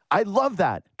love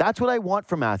that. That's what I want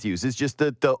from Matthews, is just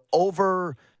the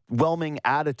overwhelming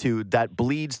attitude that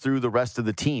bleeds through the rest of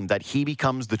the team, that he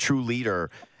becomes the true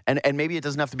leader. And maybe it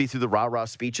doesn't have to be through the rah-rah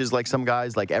speeches like some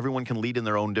guys. Like, everyone can lead in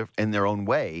their own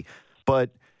way. But,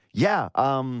 let's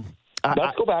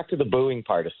go back to the booing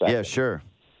part a second. Yeah, sure.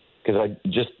 Because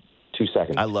just 2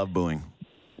 seconds. I love booing.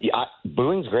 Yeah,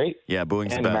 booing's great. Yeah,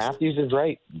 booing's the best. And Matthews is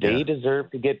right. They deserve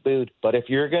to get booed. But if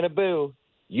you're going to boo,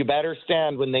 you better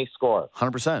stand when they score.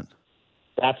 100%.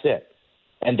 That's it.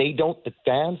 And the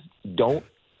fans don't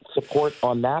support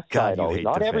on that God, side. Always.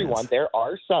 Not everyone. Fans. There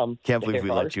are some. Can't believe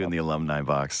we let you in the alumni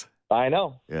box. I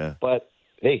know. Yeah. But,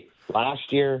 hey,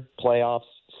 last year, playoffs,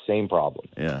 same problem.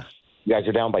 Yeah. You guys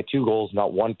are down by 2 goals.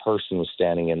 Not one person was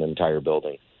standing in the entire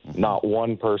building. Mm-hmm. Not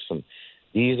one person.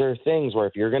 These are things where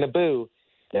if you're going to boo,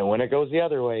 then when it goes the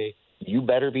other way, you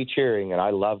better be cheering. And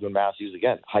I love when Matthews,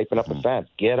 again, hyping up the fans.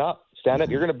 Get up. Stand up.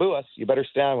 You're going to boo us. You better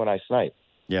stand when I snipe.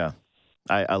 Yeah.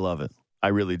 I love it. I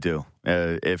really do.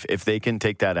 If they can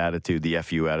take that attitude, the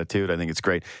FU attitude, I think it's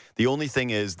great. The only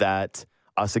thing is that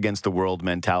us against the world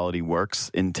mentality works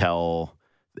until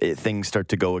things start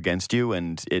to go against you,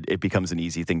 and it becomes an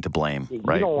easy thing to blame.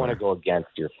 Right? You don't want to go against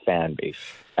your fan base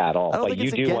at all. I don't but think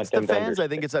it's you against do want the them fans. I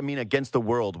think it's, against the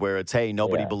world where it's, hey,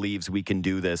 nobody believes we can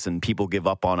do this, and people give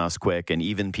up on us quick, and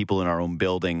even people in our own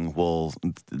building will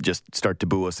just start to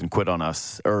boo us and quit on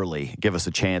us early, give us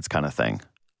a chance kind of thing.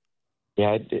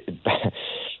 Yeah,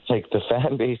 like the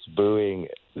fan base booing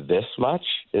this much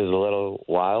is a little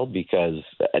wild because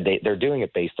they're doing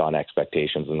it based on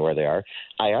expectations and where they are.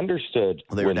 I understood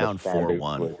they were down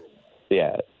 4-1.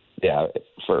 Yeah,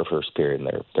 for a first period,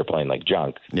 and they're playing like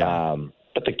junk. Yeah.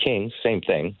 But the Kings, same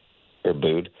thing. They're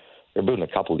booed. They're booed in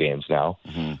a couple games now.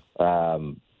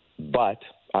 Mm-hmm. But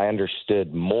I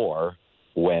understood more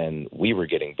when we were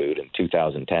getting booed in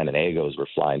 2010 and Agos were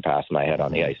flying past my head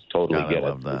on the ice. Totally get it. I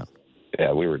love that.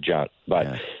 Yeah, we were junk.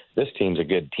 But this team's a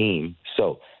good team.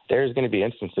 So there's going to be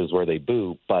instances where they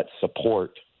boo, but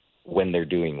support when they're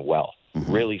doing well. Mm-hmm.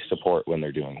 Really support when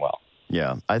they're doing well.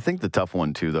 Yeah. I think the tough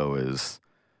one, too, though, is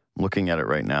looking at it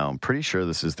right now. I'm pretty sure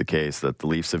this is the case that the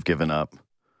Leafs have given up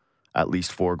at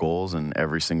least 4 goals in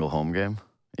every single home game.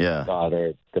 Yeah.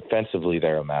 They're defensively,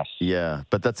 they're a mess. Yeah.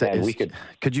 But that's it.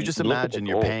 Could you just imagine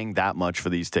you're paying that much for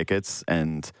these tickets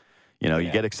and...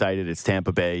 you get excited. It's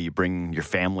Tampa Bay. You bring your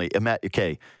family.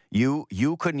 Okay,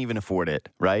 you couldn't even afford it,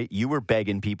 right? You were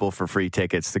begging people for free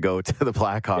tickets to go to the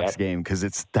Blackhawks game because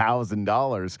it's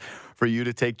 $1,000 for you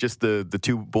to take just the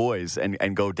 2 boys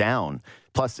and go down.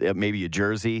 Plus, maybe a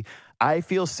jersey. I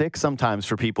feel sick sometimes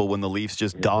for people when the Leafs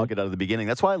just dog it out of the beginning.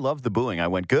 That's why I love the booing. I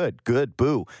went, good,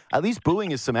 boo. At least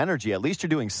booing is some energy. At least you're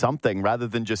doing something rather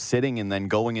than just sitting and then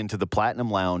going into the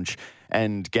Platinum Lounge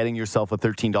and getting yourself a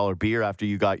 $13 beer after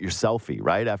you got your selfie,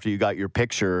 right? After you got your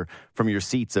picture from your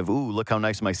seats of, ooh, look how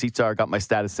nice my seats are. Got my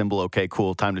status symbol. Okay,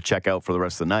 cool. Time to check out for the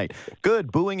rest of the night.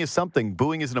 Good. Booing is something.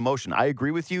 Booing is an emotion. I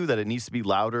agree with you that it needs to be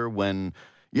louder when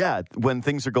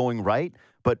things are going right.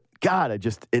 But God,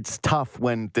 it's tough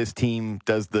when this team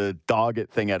does the dog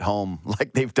it thing at home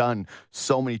like they've done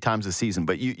so many times this season.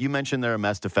 But you mentioned they're a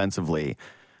mess defensively.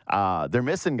 They're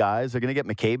missing guys. They're going to get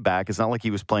McCabe back. It's not like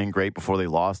he was playing great before they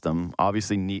lost him.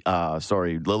 Obviously,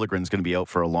 Liljegren's going to be out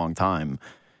for a long time.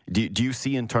 Do you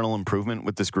see internal improvement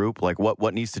with this group? Like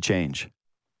what needs to change?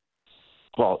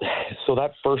 Well, so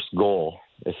that first goal,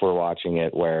 if we're watching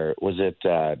it, where was it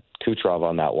Kucherov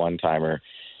on that one-timer?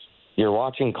 You're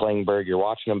watching Klingberg. You're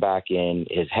watching him back in.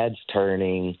 His head's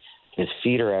turning. His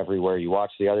feet are everywhere. You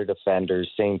watch the other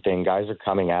defenders, same thing. Guys are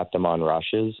coming at them on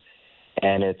rushes,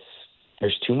 and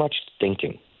there's too much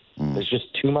thinking. There's just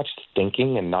too much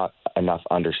thinking and not enough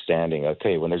understanding.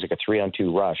 Okay, when there's like a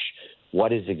 3-on-2 rush,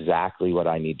 what is exactly what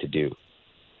I need to do?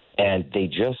 And they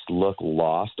just look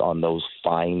lost on those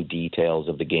fine details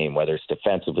of the game, whether it's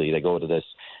defensively, they go to this,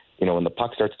 when the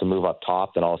puck starts to move up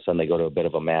top, then all of a sudden they go to a bit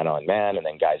of a man-on-man, and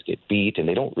then guys get beat, and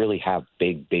they don't really have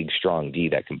big, strong D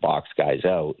that can box guys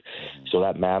out. So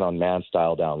that man-on-man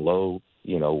style down low,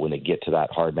 when they get to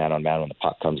that hard man-on-man, when the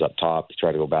puck comes up top, they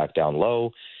try to go back down low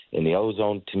in the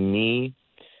O-zone, to me,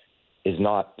 is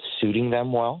not suiting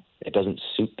them well. It doesn't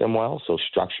suit them well, so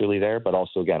structurally there, but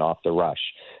also, again, off the rush.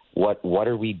 What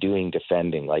are we doing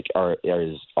defending? Like,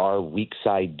 is our weak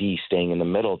side D staying in the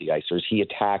middle of the ice, or is he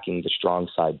attacking the strong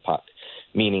side puck?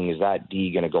 Meaning, is that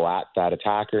D going to go at that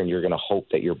attacker, and you're going to hope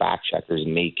that your back checkers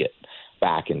make it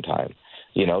back in time?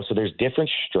 So there's different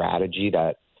strategy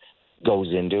that goes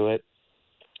into it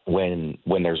when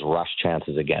there's rush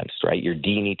chances against, right? Your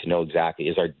D need to know exactly,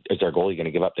 is our goalie going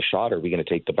to give up the shot, or are we going to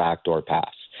take the backdoor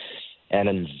pass? And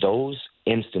in those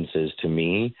instances, to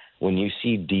me, when you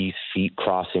see D's feet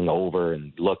crossing over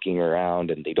and looking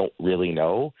around and they don't really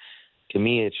know, to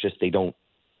me, it's just they don't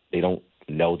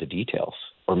know the details.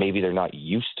 Or maybe they're not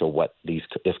used to what this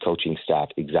coaching staff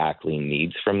exactly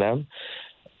needs from them.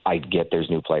 I get there's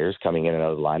new players coming in and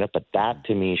out of the lineup, but that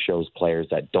to me shows players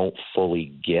that don't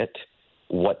fully get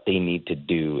what they need to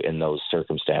do in those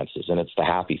circumstances. And it's the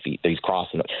happy feet that he's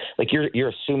crossing. Like you're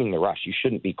assuming the rush. You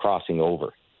shouldn't be crossing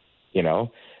over,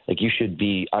 Like you should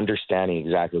be understanding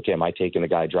exactly, okay, am I taking the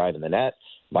guy driving the net?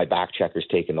 my back checker's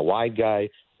taking the wide guy,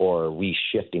 or are we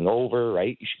shifting over,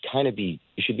 right? You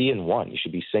should be in one. You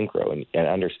should be synchro and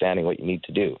understanding what you need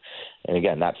to do. And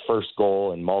again, that first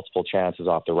goal and multiple chances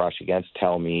off the rush against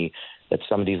tell me that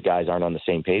some of these guys aren't on the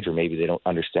same page, or maybe they don't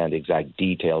understand the exact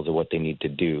details of what they need to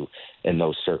do in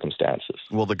those circumstances.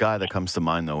 Well, the guy that comes to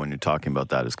mind, though, when you're talking about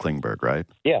that is Klingberg, right?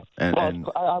 Yeah. And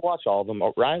I watch all of them.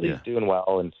 Riley's doing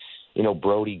well, and,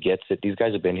 Brody gets it. These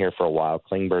guys have been here for a while.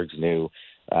 Klingberg's new.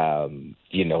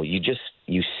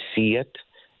 You see it,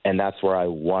 and that's where I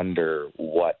wonder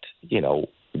what,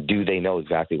 do they know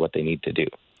exactly what they need to do?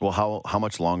 Well, how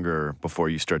much longer before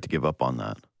you start to give up on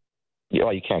that? Yeah,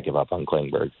 you can't give up on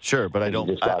Klingberg. Sure, but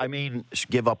I mean,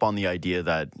 give up on the idea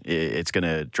that it's going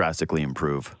to drastically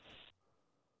improve.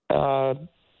 I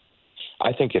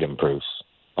think it improves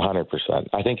 100%.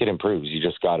 I think it improves. You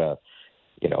just got to,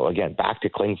 again, back to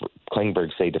Klingberg,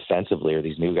 say defensively, or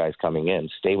these new guys coming in,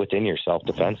 stay within yourself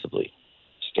defensively.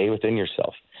 Stay within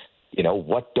yourself.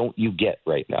 What don't you get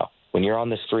right now? When you're on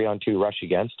this 3-on-2 rush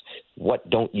against, what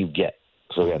don't you get?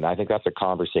 So, again, I think that's a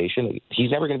conversation.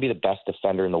 He's never going to be the best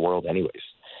defender in the world anyways.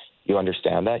 You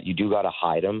understand that? You do got to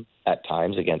hide him at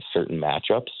times against certain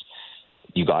matchups.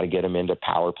 You got to get him into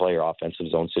power play or offensive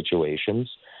zone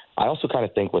situations. I also kind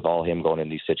of think with all him going in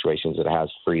these situations, it has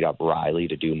freed up Riley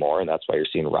to do more, and that's why you're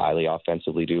seeing Riley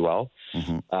offensively do well.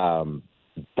 Mm-hmm.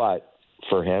 But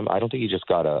for him, I don't think you just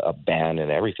got a ban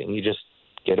and everything. You just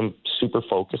get him super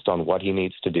focused on what he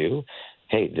needs to do.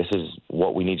 Hey, this is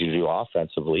what we need you to do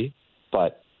offensively.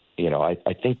 But, I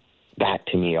think that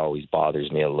to me always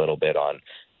bothers me a little bit on,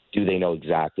 do they know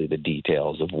exactly the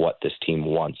details of what this team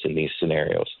wants in these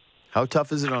scenarios? How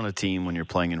tough is it on a team when you're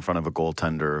playing in front of a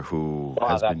goaltender who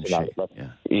has been shaken?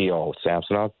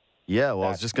 Samsonov? Yeah, well, I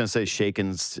was just going to say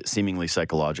shaken seemingly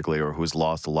psychologically, or who's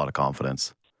lost a lot of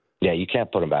confidence. Yeah, you can't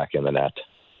put him back in the net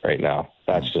right now.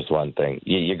 That's just one thing.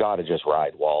 You got to just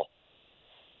ride Wall.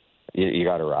 You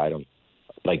got to ride him.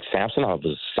 Like, Samsonov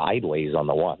was sideways on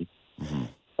the one.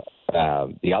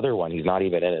 Mm-hmm. The other one, he's not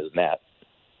even in his net,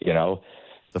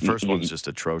 The first one's just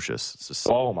atrocious. It's just...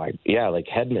 Oh, my. Yeah, like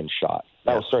Hedman's shot.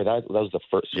 That was the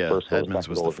first. Yeah, Hedman's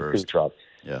was the first.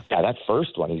 Yeah, that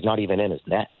first one, he's not even in his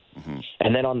net. Mm-hmm.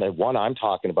 And then on the one I'm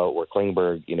talking about where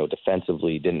Klingberg,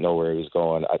 defensively didn't know where he was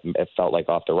going, it felt like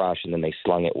off the rush, and then they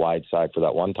slung it wide side for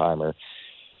that one-timer.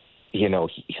 He's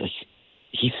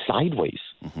sideways.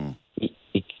 Mm-hmm.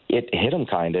 It hit him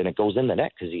kind of, and it goes in the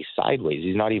net because he's sideways.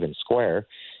 He's not even square.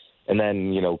 And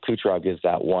then, Kucherov gives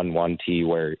that 1-1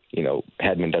 where,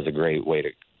 Hedman does a great way to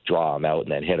draw him out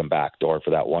and then hit him back door for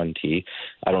that 1-.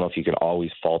 I don't know if you can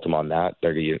always fault him on that.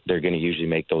 They're going to usually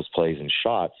make those plays and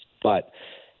shots, but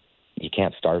you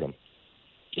can't start him.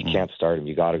 You can't start him.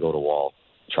 You got to go to Wall.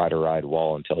 Try to ride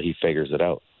Wall until he figures it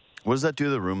out. What does that do to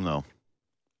the room, though?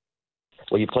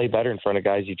 Well, you play better in front of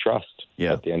guys you trust.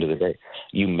 Yeah. At the end of the day,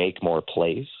 you make more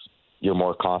plays. You're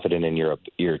more confident in your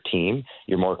team.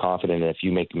 You're more confident if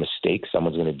you make a mistake,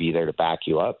 someone's going to be there to back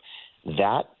you up.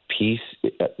 That piece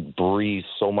breathes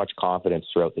so much confidence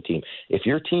throughout the team. If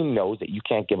your team knows that you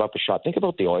can't give up a shot, think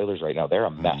about the Oilers right now. They're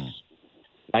a mess.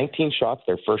 19 shots,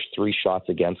 their first 3 shots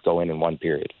against go in one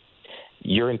period.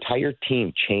 Your entire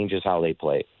team changes how they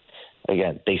play.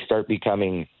 Again, they start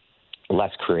becoming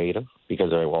less creative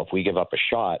because they're, well, if we give up a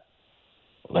shot,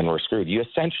 then we're screwed. You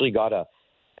essentially got to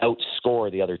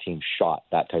outscore the other team's shot,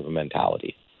 that type of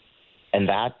mentality. And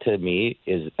that, to me,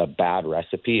 is a bad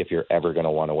recipe if you're ever going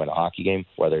to want to win a hockey game,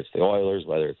 whether it's the Oilers,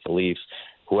 whether it's the Leafs,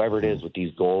 whoever it is with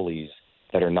these goalies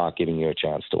that are not giving you a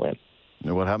chance to win.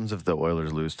 Now, what happens if the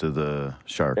Oilers lose to the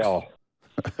Sharks?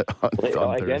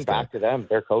 Again, back to them,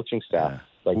 their coaching staff.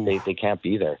 Yeah. They can't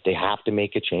be there. They have to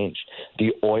make a change.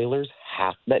 The Oilers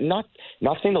have – not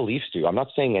saying the Leafs do. I'm not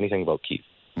saying anything about Keith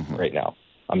right now.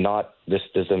 I'm not – this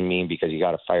doesn't mean because you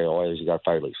got to fire the Oilers, you got to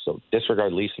fire the Leafs. So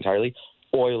disregard Leafs entirely.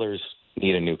 Oilers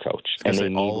need a new coach. And they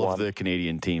need all of the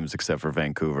Canadian teams except for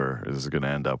Vancouver is going to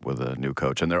end up with a new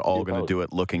coach. And they're all going to do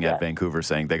it looking at Vancouver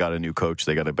saying they got a new coach,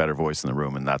 they got a better voice in the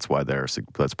room, and that's part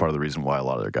of the reason why a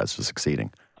lot of their guys are succeeding.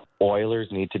 Oilers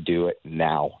need to do it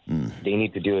now. They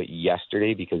need to do it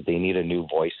yesterday because they need a new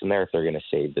voice in there if they're going to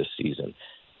save this season.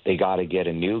 They got to get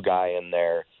a new guy in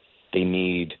there. They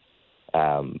need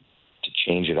to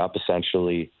change it up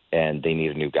essentially, and they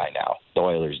need a new guy now. The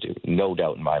Oilers do, no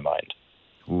doubt in my mind.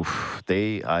 Oof,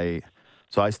 I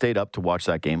stayed up to watch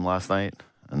that game last night,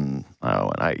 and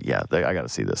I got to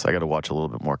see this. I got to watch a little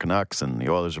bit more Canucks, and the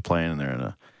Oilers are playing,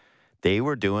 and they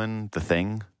were doing the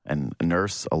thing, and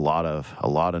Nurse a lot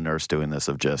of Nurse doing this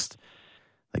of just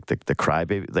like the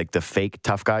crybaby, like the fake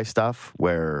tough guy stuff,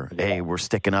 where hey, we're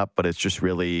sticking up, but it's just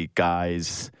really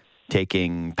guys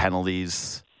taking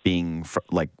penalties being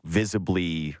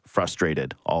visibly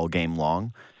frustrated all game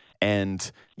long.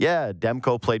 And yeah,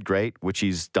 Demko played great, which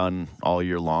he's done all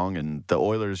year long, and the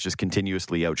Oilers just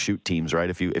continuously outshoot teams, right?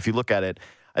 If you look at it,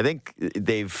 I think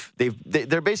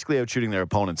they're basically outshooting their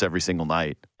opponents every single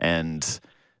night, and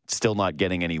still not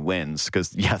getting any wins because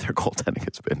their goaltending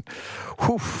it's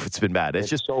been bad. It's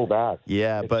just so bad.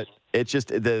 Yeah, but it's just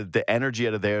the energy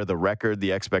out of there, the record,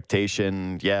 the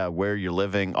expectation, where you're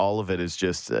living, all of it is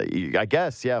just I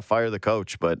guess fire the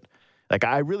coach, but. Like,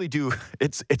 I really do.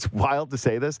 It's wild to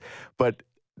say this, but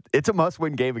it's a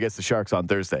must-win game against the Sharks on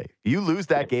Thursday. You lose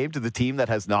that game to the team that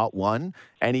has not won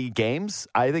any games,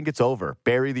 I think it's over.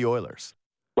 Bury the Oilers.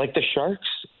 Like, the Sharks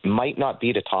might not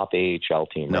beat a top AHL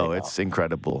team. No, it's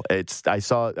incredible. I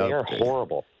saw they are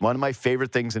horrible. One of my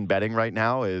favorite things in betting right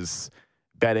now is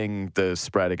betting the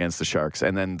spread against the Sharks,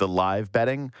 and then the live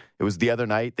betting. It was the other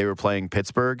night they were playing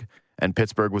Pittsburgh, and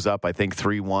Pittsburgh was up, I think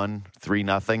 3-1,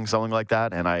 3-0, something like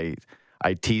that, and I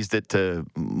teased it to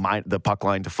the puck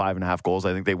line to 5.5 goals.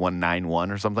 I think they won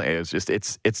 9-1 or something. It was just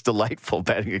it's delightful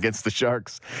betting against the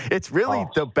Sharks. It's really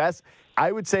the best.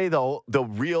 I would say the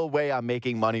real way I'm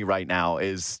making money right now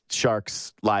is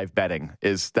Sharks live betting.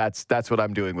 That's what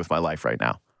I'm doing with my life right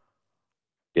now.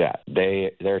 Yeah,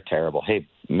 they're terrible. Hey,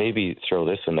 maybe throw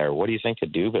this in there. What do you think of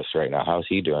Dubas right now? How's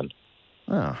he doing?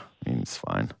 Oh, I mean, it's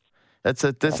fine. That's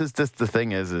it. This is just the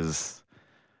thing is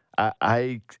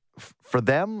I for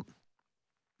them.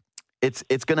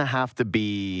 It's going to have to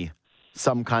be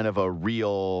some kind of a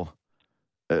real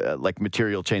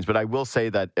material change. But I will say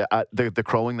that the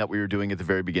crowing that we were doing at the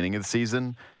very beginning of the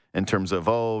season in terms of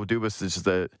Dubas is just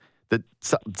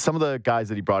some of the guys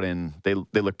that he brought in, they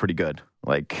look pretty good.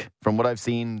 Like from what I've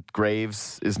seen,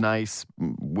 Graves is nice.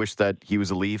 Wish that he was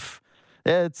a Leaf.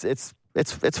 It's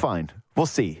fine. We'll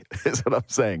see, is what I'm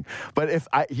saying. But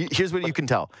here's what you can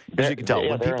tell. When they're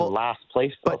people in last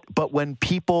place, though. but when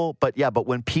people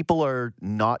are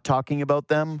not talking about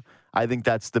them, I think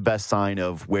that's the best sign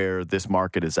of where this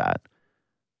market is at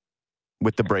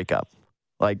with the breakup.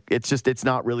 Like it's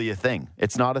not really a thing.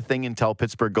 It's not a thing until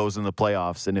Pittsburgh goes in the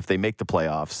playoffs, and if they make the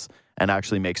playoffs and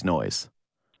actually makes noise.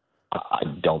 I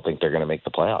don't think they're going to make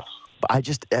the playoffs.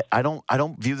 I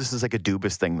don't view this as like a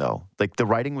Dubas thing though. Like the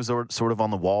writing was sort of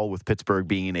on the wall with Pittsburgh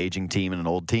being an aging team and an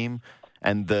old team,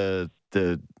 and the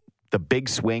big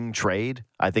swing trade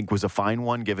I think was a fine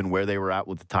one given where they were at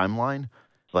with the timeline.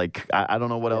 Like I don't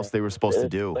know what else they were supposed to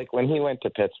do. Like when he went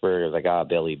to Pittsburgh, it was like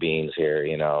Billy Bean's here,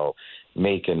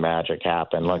 making magic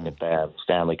happen. Look at that,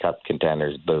 Stanley Cup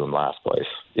contenders, boom, last place.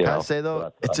 Can I say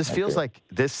though, it just feels like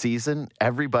this season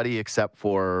everybody except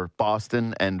for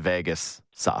Boston and Vegas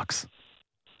sucks.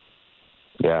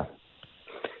 Yeah,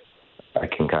 I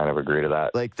can kind of agree to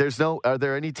that. Like, are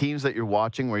there any teams that you're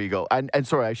watching where you go, and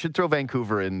sorry, I should throw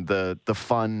Vancouver in the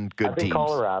fun, good teams.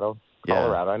 Colorado. Yeah.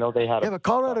 Colorado, I know they had. Yeah, but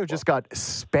Colorado just got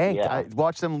spanked. Yeah. I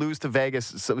watched them lose to Vegas.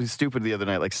 Something stupid the other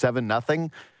night, like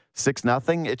 7-0,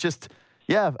 6-0. It just,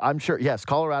 I'm sure. Yes,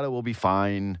 Colorado will be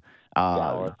fine.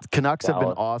 Canucks have been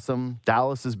awesome.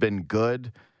 Dallas has been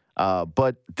good.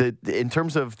 But in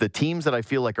terms of the teams that I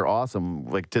feel like are awesome,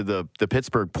 like to the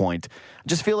Pittsburgh point, I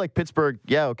just feel like Pittsburgh,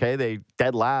 they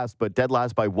dead last, but dead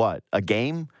last by what? A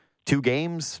game? 2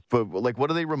 games? But like,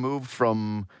 what are they removed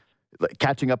from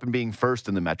catching up and being first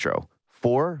in the Metro?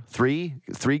 4, 3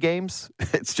 games?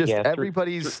 It's just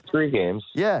everybody's 3 games.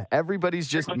 Yeah, everybody's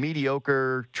just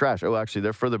mediocre trash. Oh, actually,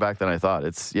 they're further back than I thought.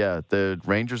 The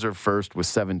Rangers are first with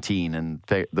 17, and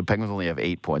the Penguins only have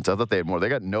 8 points. I thought they had more. They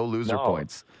got no loser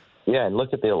points. Yeah, and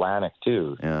look at the Atlantic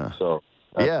too. Yeah. So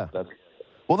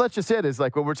well, that's just it. It's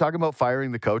like when we're talking about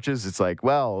firing the coaches, it's like,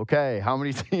 well, okay, how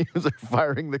many teams are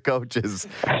firing the coaches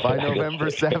by November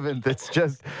 7th? It's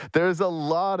just there's a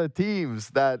lot of teams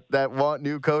that want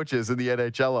new coaches in the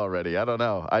NHL already. I don't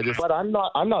know. But I'm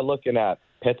not looking at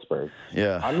Pittsburgh.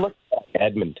 Yeah. I'm looking at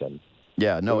Edmonton.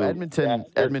 Yeah, no, Edmonton's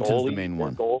the main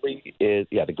one. Goalie is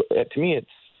to me it's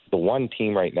the one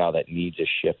team right now that needs a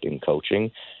shift in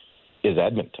coaching is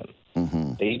Edmonton.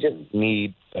 Mm-hmm. They just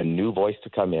need a new voice to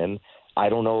come in. I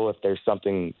don't know if there's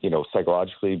something,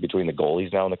 psychologically between the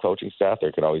goalies now and the coaching staff. There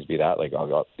could always be that, like,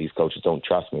 these coaches don't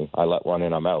trust me. I let one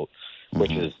in, I'm out,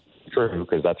 which is true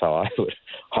because that's how I would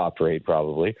operate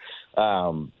probably.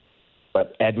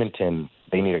 But Edmonton,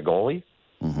 they need a goalie.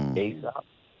 ASAP.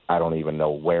 I don't even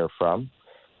know where from.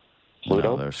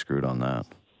 Pluto. No, they're screwed on that.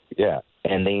 Yeah,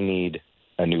 and they need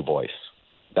a new voice.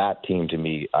 That team, to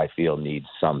me, I feel needs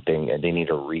something, and they need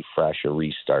a refresh, a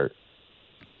restart.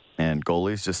 And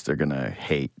goalies are going to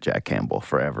hate Jack Campbell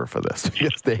forever for this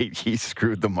because he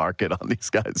screwed the market on these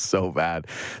guys so bad.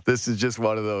 This is just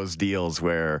one of those deals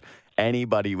where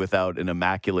anybody without an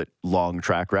immaculate long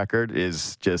track record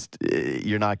is just,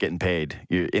 you're not getting paid.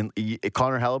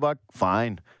 Connor Hellebuck,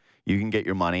 fine. You can get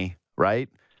your money, right?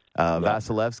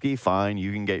 Vasilevsky, fine.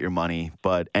 You can get your money.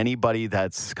 But anybody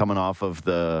that's coming off of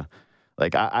the,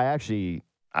 like, I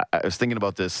was thinking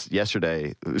about this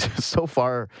yesterday. So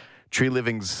far, Tree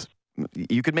Living's,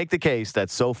 you could make the case that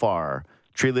so far,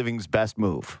 Tree Living's best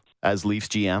move as Leafs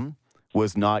GM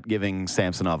was not giving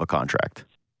Samsonov a contract.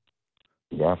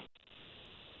 Yeah.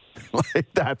 Like,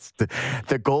 that's the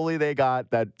goalie they got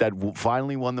that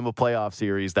finally won them a playoff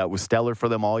series that was stellar for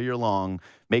them all year long,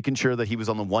 making sure that he was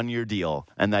on the 1-year deal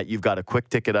and that you've got a quick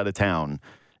ticket out of town.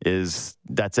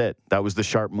 That's it. That was the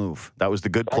sharp move. That was the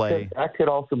good play. That could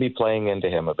also be playing into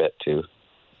him a bit too.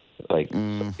 Like,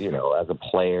 as a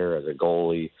player, as a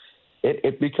goalie,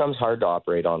 it becomes hard to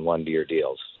operate on 1-year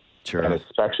deals. Sure. And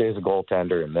especially as a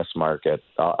goaltender in this market,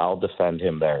 I'll defend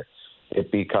him there.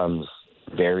 It becomes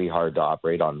very hard to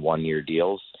operate on 1-year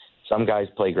deals. Some guys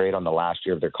play great on the last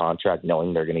year of their contract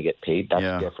knowing they're going to get paid.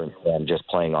 That's different than just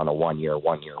playing on a 1 year.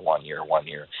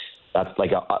 That's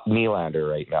like a Nylander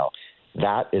right now.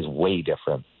 That is way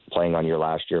different, playing on your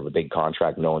last year of a big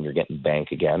contract knowing you're getting bank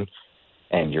again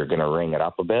and you're going to ring it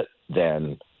up a bit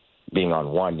than being on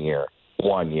 1 year,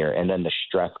 and then the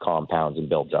stress compounds and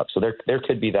builds up. So there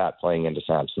could be that playing into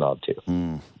Samsonov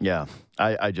too.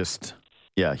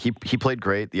 He played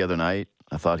great the other night.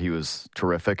 I thought he was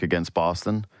terrific against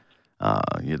Boston.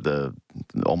 He had the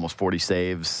almost 40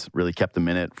 saves, really kept them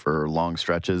in it for long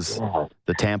stretches. Yeah.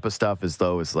 The Tampa stuff is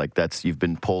like you've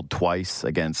been pulled twice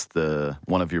against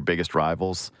one of your biggest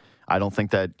rivals. I don't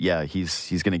think that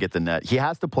he's going to get the net. He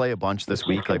has to play a bunch this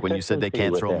week, like when you said they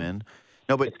can't throw him in.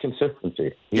 No, but it's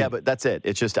consistency. Yeah, but that's it.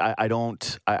 It's just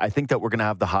I think that we're going to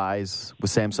have the highs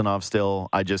with Samsonov still.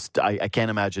 I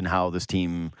can't imagine how this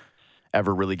team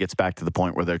ever really gets back to the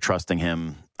point where they're trusting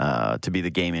him to be the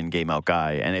game in, game out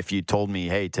guy. And if you told me,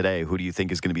 hey, today, who do you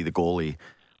think is going to be the goalie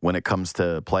when it comes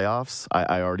to playoffs?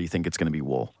 I already think it's going to be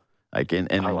Wool.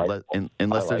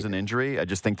 Unless there's an injury, I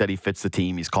just think that he fits the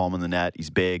team. He's calm in the net. He's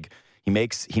big. He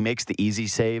makes the easy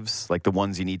saves, like the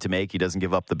ones you need to make. He doesn't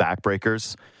give up the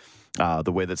backbreakers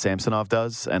the way that Samsonov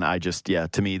does. And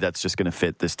to me, that's just going to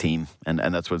fit this team. And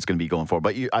that's what it's going to be going for.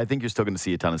 But I think you're still going to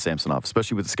see a ton of Samsonov,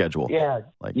 especially with the schedule. Yeah,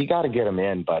 you got to get him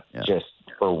in, but just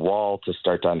for Wall to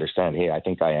start to understand, hey, I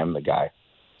think I am the guy.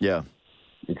 Yeah.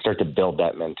 You start to build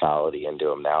that mentality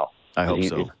into him now. I hope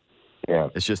so. Yeah.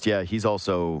 It's just, he's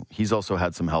also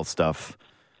had some health stuff,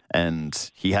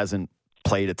 and he hasn't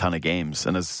played a ton of games.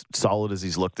 And as solid as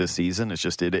he's looked this season, it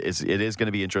is going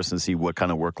to be interesting to see what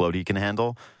kind of workload he can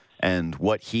handle and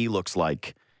what he looks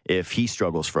like if he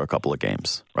struggles for a couple of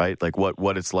games, right? Like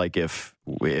what it's like if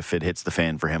it hits the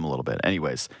fan for him a little bit.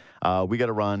 Anyways, we got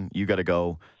to run. You got to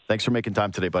go. Thanks for making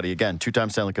time today, buddy. Again, 2-time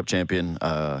Stanley Cup champion,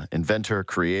 inventor,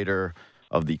 creator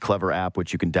of the Clever app,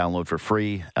 which you can download for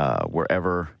free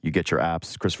wherever you get your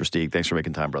apps. Kris Versteeg, thanks for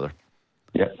making time, brother.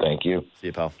 Yeah, thank you. See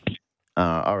you, pal.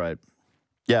 All right.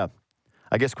 Yeah,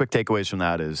 I guess quick takeaways from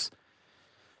that is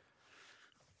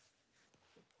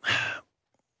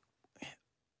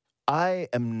I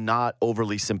am not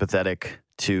overly sympathetic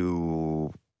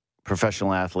to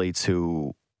professional athletes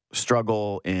who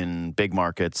struggle in big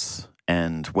markets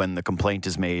and when the complaint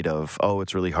is made of,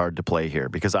 it's really hard to play here.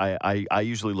 Because I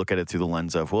usually look at it through the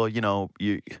lens of, a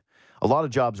lot of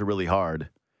jobs are really hard.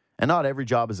 And not every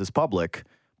job is as public,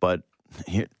 but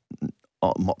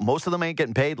most of them ain't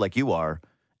getting paid like you are.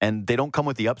 And they don't come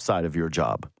with the upside of your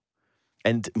job.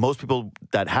 And most people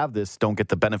that have this don't get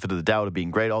the benefit of the doubt of being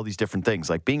great, all these different things.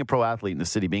 Like being a pro athlete in the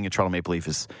city, being a Toronto Maple Leaf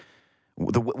is,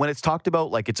 when it's talked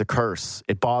about like it's a curse,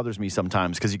 it bothers me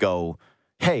sometimes because you go,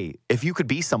 hey, if you could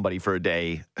be somebody for a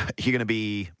day, you're going to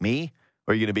be me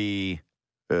or you're going to be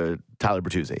Tyler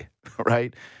Bertuzzi,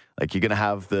 right? Like you're going to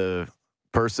have the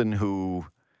person who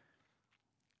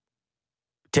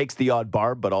takes the odd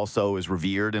barb, but also is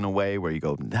revered in a way where you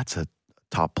go, that's a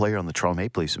top player on the Toronto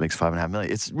Maple Leafs who makes $5.5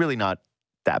 million. It's really not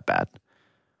that bad.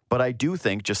 But I do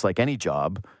think, just like any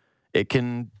job, things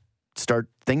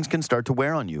can start to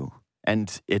wear on you.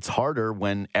 And it's harder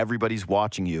when everybody's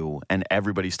watching you and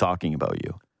everybody's talking about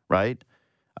you, right?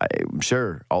 I'm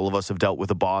sure all of us have dealt with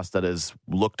a boss that has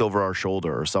looked over our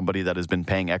shoulder or somebody that has been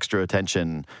paying extra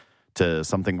attention to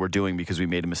something we're doing because we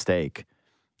made a mistake.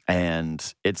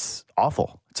 And it's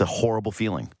awful. It's a horrible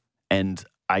feeling. And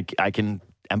I can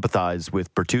empathize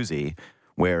with Bertuzzi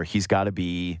where he's got to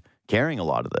be carrying a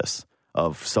lot of this.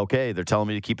 Okay, they're telling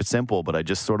me to keep it simple, but I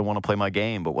just sort of want to play my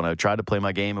game. But when I tried to play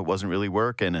my game, it wasn't really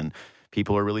working, and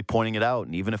people are really pointing it out.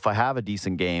 And even if I have a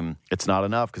decent game, it's not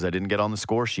enough because I didn't get on the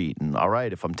score sheet. And all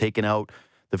right, if I'm taking out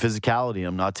the physicality.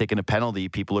 I'm not taking a penalty.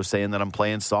 People are saying that I'm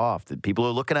playing soft. People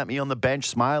are looking at me on the bench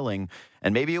smiling.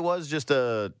 And maybe it was just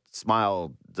a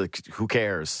smile. Who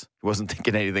cares? I wasn't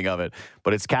thinking anything of it.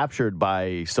 But it's captured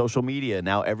by social media.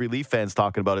 Now every Leaf fan's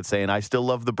talking about it, saying, I still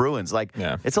love the Bruins.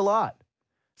 It's a lot.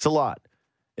 It's a lot.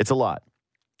 It's a lot.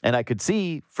 And I could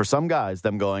see, for some guys,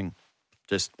 them going,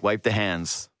 just wipe the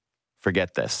hands.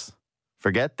 Forget this.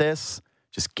 Forget this.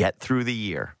 Just get through the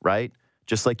year, right?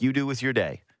 Just like you do with your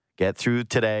day. Get through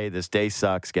today. This day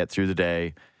sucks. Get through the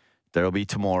day. There'll be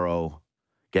tomorrow.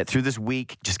 Get through this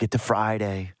week. Just get to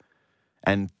Friday.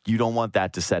 And you don't want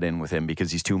that to set in with him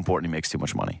because he's too important. He makes too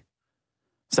much money.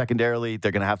 Secondarily,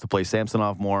 they're going to have to play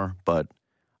Samsonov more. But,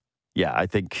 yeah, I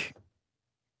think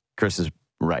Kris is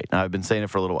right. Now, I've been saying it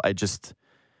for a little.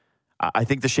 I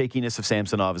think the shakiness of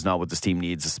Samsonov is not what this team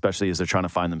needs, especially as they're trying to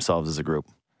find themselves as a group.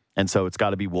 And so it's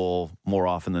got to be Wool more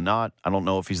often than not. I don't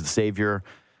know if he's the savior.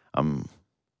 I'm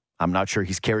not sure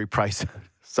he's Carey Price.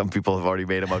 Some people have already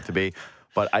made him out to be.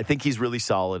 But I think he's really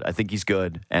solid. I think he's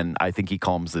good. And I think he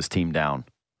calms this team down.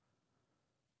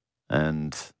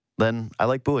 And then I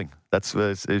like booing.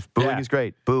 Booing is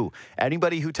great. Boo.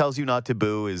 Anybody who tells you not to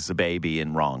boo is a baby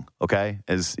and wrong, okay?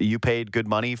 As you paid good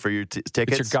money for your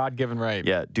tickets. It's your God-given right.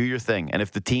 Yeah, do your thing. And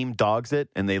if the team dogs it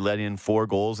and they let in 4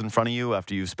 goals in front of you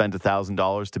after you've spent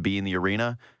 $1,000 to be in the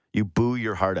arena, you boo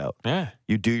your heart out. Yeah.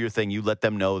 You do your thing. You let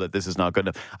them know that this is not good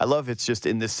enough. I love it's just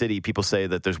in this city, people say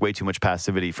that there's way too much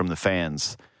passivity from the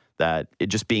fans, that it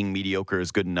just being mediocre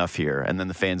is good enough here. And then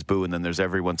the fans boo, and then there's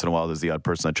every once in a while there's the odd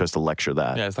person that tries to lecture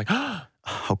that. Yeah, it's like,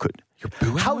 how could you're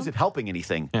booing How him? is it helping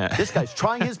anything? Yeah. This guy's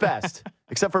trying his best,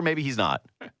 except for maybe he's not.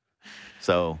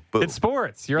 So, boo. It's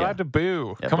sports. You're allowed to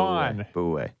boo. Yeah, Come boo on. Away. Boo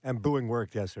away. And booing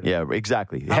worked yesterday. Yeah,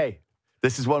 exactly. Hey,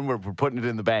 this is one where we're putting it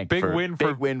in the bank. Big for win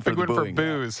for booing.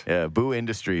 booze. Yeah, Boo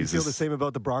Industries. You feel the same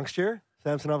about the Bronx cheer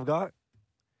Samsonov got?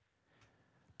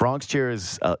 Bronx cheer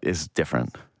is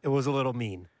different. It was a little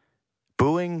mean.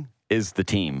 Booing is the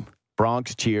team.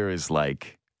 Bronx cheer is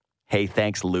like, hey,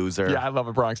 thanks, loser. Yeah, I love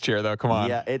a Bronx cheer, though. Come on.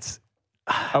 Yeah, it's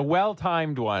a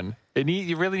well-timed one.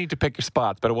 You really need to pick your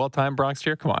spots, but a well-timed Bronx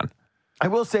cheer, come on. I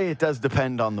will say it does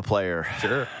depend on the player.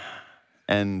 Sure.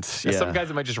 And yeah. Some guys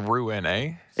it might just ruin,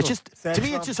 eh? It's just to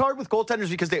me, it's just hard with goaltenders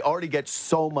because they already get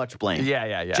so much blame.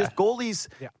 Yeah. Just goalies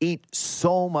eat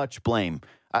so much blame.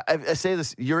 I say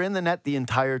this: you're in the net the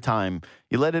entire time.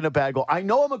 You let in a bad goal. I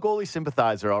know I'm a goalie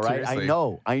sympathizer. All right, Seriously.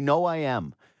 I know I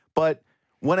am. But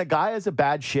when a guy has a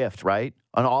bad shift, right,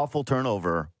 an awful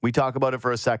turnover, we talk about it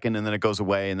for a second and then it goes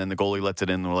away, and then the goalie lets it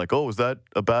in. And we're like, oh, is that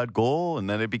a bad goal? And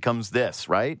then it becomes this,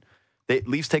 right?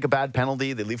 Leafs take a bad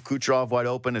penalty. They leave Kucherov wide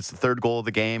open. It's the 3rd goal of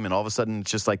the game. And all of a sudden,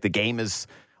 it's just like the game is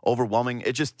overwhelming.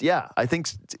 It just, I think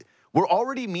we're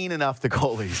already mean enough to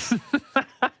goalies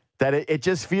that it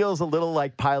just feels a little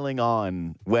like piling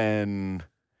on when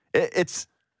it's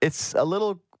a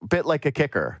little bit like a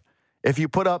kicker. If you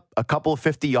put up a couple of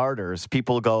 50-yarders,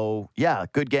 people go, yeah,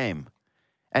 good game.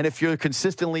 And if you're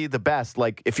consistently the best,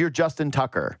 like if you're Justin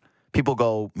Tucker, people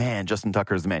go, man, Justin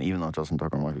Tucker's the man, even though Justin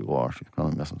Tucker might be washed. He's kind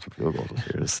of messing some field goals this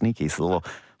year. It's sneaky. It's a little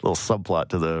subplot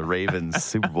to the Ravens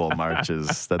Super Bowl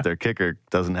marches that their kicker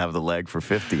doesn't have the leg for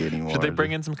 50 anymore. Should they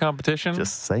bring in some competition?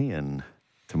 Just saying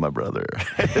to my brother.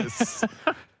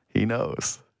 He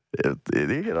knows.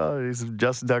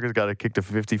 Justin Tucker's got to kick the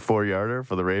 54-yarder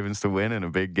for the Ravens to win in a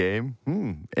big game.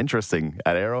 Interesting.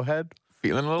 At Arrowhead?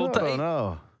 Feeling a little tight. I don't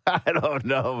know. I don't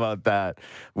know about that.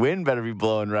 Wind better be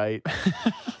blowing right.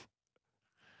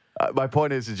 My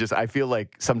point is just I feel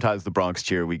like sometimes the Bronx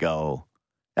cheer, we go,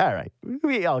 all right,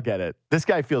 we all get it. This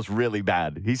guy feels really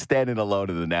bad. He's standing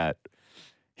alone in the net.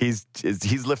 He's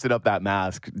lifted up that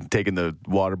mask, taking the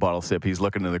water bottle sip. He's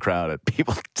looking in the crowd at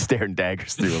people staring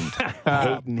daggers through him,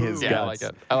 hating his guts.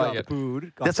 I like it.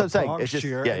 Booed, got That's what I'm saying. Bronx It's just,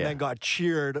 cheer, and then got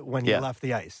cheered when he left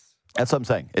the ice. That's what I'm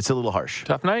saying. It's a little harsh.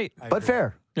 Tough night. But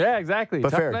fair. Yeah, exactly. But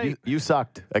Tough fair. night. You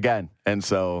sucked again. And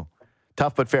so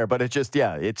tough but fair. But it just,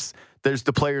 there's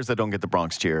the players that don't get the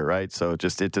Bronx cheer, right? So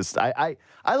I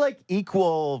like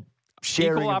equal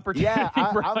sharing. Equal opportunity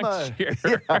Bronx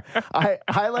cheer.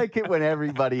 I like it when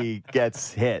everybody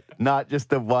gets hit, not just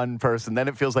the one person. Then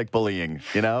it feels like bullying,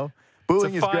 you know?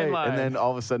 Booing is great. line. And then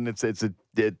all of a sudden it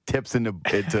tips into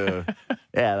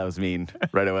yeah, that was mean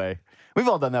right away. We've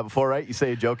all done that before, right? You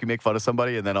say a joke, you make fun of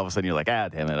somebody, and then all of a sudden you're like, damn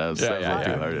it, that was too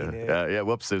hard.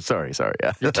 Whoops, sorry.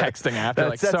 Yeah. You're texting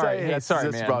after, sorry, man. That's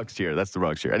the Bronx cheer. That's the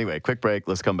Bronx cheer. Anyway, quick break.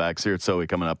 Let's come back. Seerat Sohi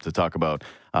coming up to talk about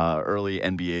early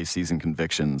NBA season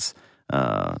convictions,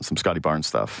 some Scotty Barnes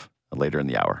stuff later in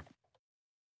the hour.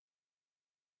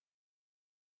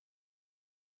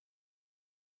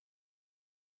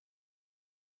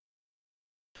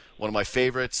 one of my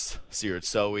favorites, Seerat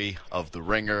Sohi of The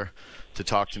Ringer, to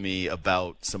talk to me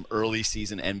about some early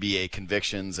season NBA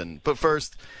convictions. But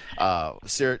first,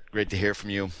 Seerat, great to hear from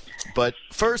you. But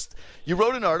first, you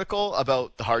wrote an article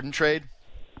about the Harden trade,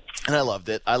 and I loved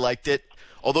it. I liked it,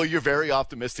 although you're very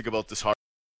optimistic about this Harden.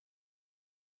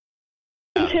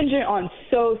 Contingent on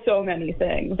so many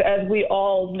things, as we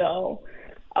all know.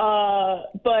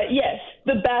 But yes,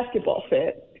 the basketball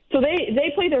fit. So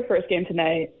they played their first game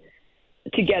tonight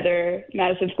together,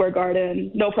 Madison Square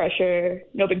Garden. No pressure,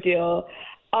 no big deal.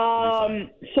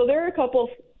 So there are a couple.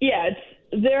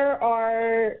 There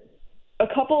are a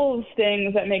couple of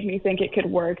things that make me think it could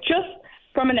work. Just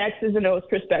from an X's and O's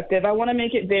perspective, I want to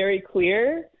make it very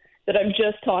clear that I'm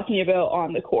just talking about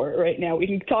on the court right now. We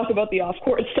can talk about the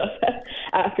off-court stuff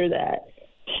after that.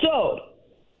 So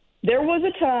there was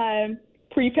a time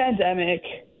pre-pandemic,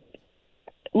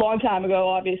 long time ago,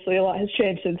 obviously, a lot has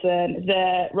changed since then,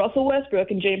 that Russell Westbrook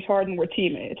and James Harden were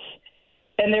teammates.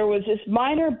 And there was this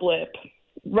minor blip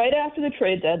right after the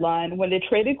trade deadline when they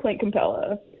traded Clint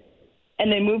Capella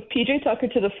and they moved PJ Tucker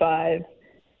to the 5,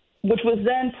 which was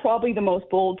then probably the most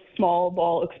bold small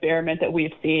ball experiment that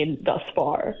we've seen thus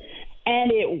far.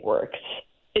 And it worked.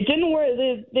 It didn't work.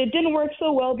 It didn't work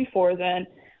so well before then.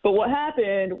 But what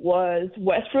happened was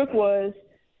Westbrook was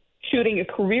shooting a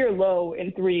career low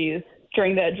in threes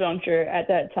during that juncture at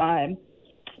that time,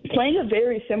 playing a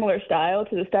very similar style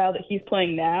to the style that he's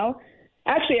playing now.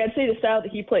 Actually, I'd say the style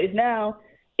that he plays now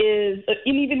is an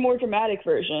even more dramatic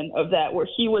version of that, where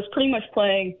he was pretty much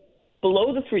playing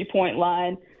below the three-point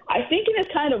line. I think in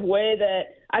this kind of way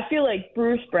that I feel like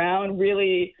Bruce Brown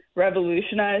really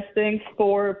revolutionized things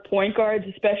for point guards,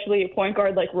 especially a point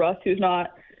guard like Russ, who's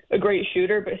not a great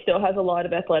shooter but still has a lot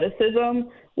of athleticism,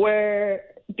 where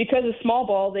because of small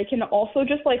ball, they can also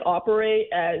just like operate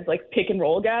as like pick and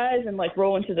roll guys and like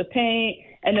roll into the paint,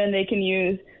 and then they can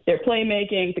use their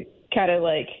playmaking to kind of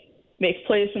like make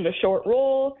plays from a short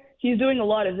roll. He's doing a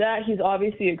lot of that. He's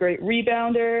obviously a great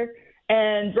rebounder.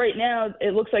 And right now,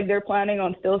 it looks like they're planning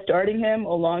on still starting him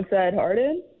alongside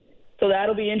Harden. So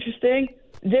that'll be interesting.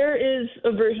 There is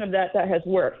a version of that has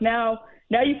worked. Now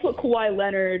you put Kawhi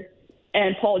Leonard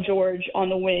and Paul George on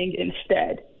the wing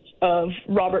instead of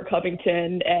Robert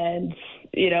Covington and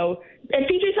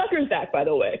PJ Tucker is back, by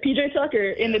the way. PJ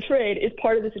Tucker in the trade is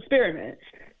part of this experiment.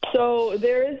 So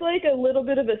there is like a little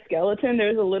bit of a skeleton.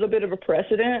 There's a little bit of a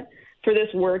precedent for this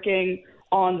working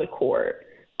on the court.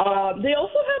 They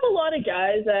also have a lot of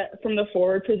guys that from the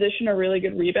forward position are really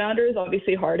good rebounders.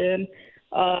 Obviously, Harden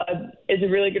is a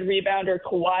really good rebounder.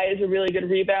 Kawhi is a really good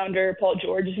rebounder. Paul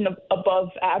George is an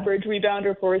above-average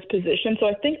rebounder for his position. So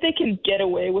I think they can get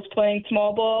away with playing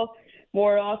small ball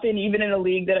more often, even in a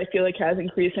league that I feel like has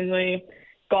increasingly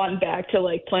gone back to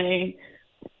like playing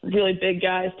really big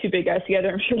guys, two big guys together.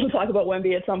 I'm sure we'll talk about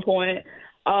Wemby at some point.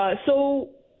 So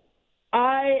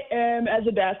I am, as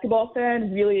a basketball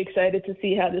fan, really excited to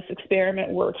see how this experiment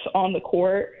works on the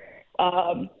court.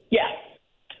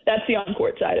 That's the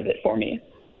on-court side of it for me.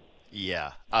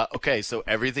 Yeah. Okay, so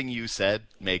everything you said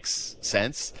makes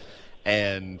sense.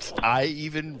 And I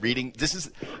even reading this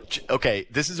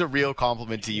is a real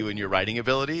compliment to you and your writing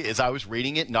ability. Is I was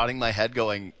reading it, nodding my head,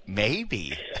 going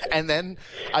maybe, and then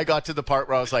I got to the part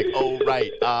where I was like, oh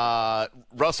right,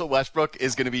 Russell Westbrook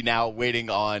is going to be now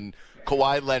waiting on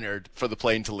Kawhi Leonard for the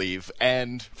plane to leave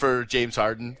and for James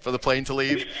Harden for the plane to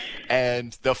leave.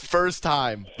 And the first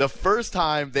time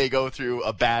they go through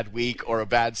a bad week or a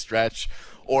bad stretch,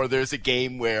 or there's a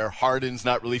game where Harden's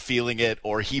not really feeling it,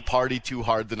 or he partied too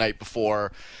hard the night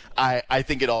before, I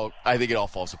think it all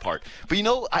falls apart.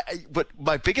 But but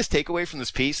my biggest takeaway from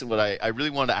this piece, and what I really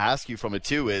wanted to ask you from it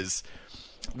too, is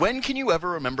when can you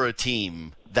ever remember a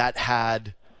team that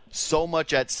had so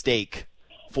much at stake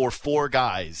for four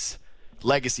guys,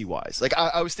 legacy-wise? Like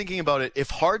I was thinking about it. If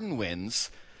Harden wins,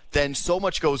 then so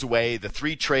much goes away. The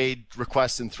 3 trade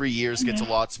requests in 3 years gets a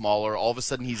lot smaller. All of a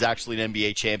sudden, he's actually an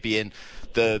NBA champion.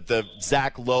 The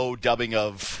Zach Lowe dubbing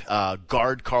of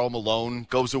guard Karl Malone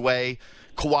goes away.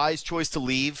 Kawhi's choice to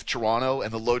leave Toronto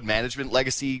and the load management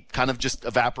legacy kind of just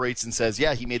evaporates and says,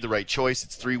 yeah, he made the right choice.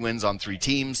 It's 3 wins on 3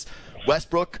 teams.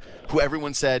 Westbrook, who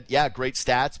everyone said, yeah, great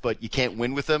stats, but you can't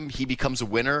win with him. He becomes a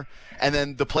winner. And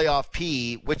then the playoff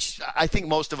P, which I think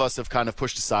most of us have kind of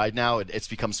pushed aside now. It's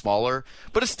become smaller,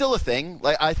 but it's still a thing.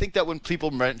 Like I think that when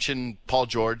people mention Paul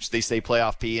George, they say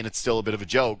playoff P, and it's still a bit of a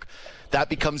joke. That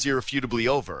becomes irrefutably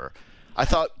over. I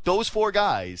thought those 4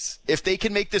 guys, if they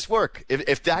can make this work,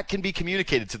 if that can be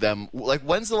communicated to them, like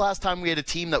when's the last time we had a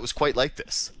team that was quite like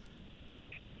this?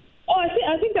 Well,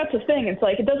 I think that's the thing. It's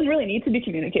like it doesn't really need to be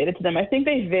communicated to them. I think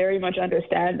they very much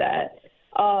understand that.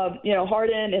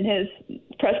 Harden in his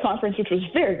press conference, which was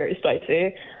very, very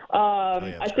spicy.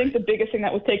 I think the biggest thing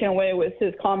that was taken away was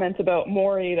his comments about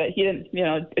Morey, that he didn't,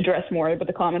 address Morey, but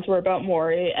the comments were about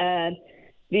Morey, and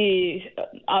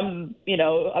I'm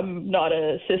not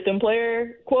a system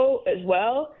player quote as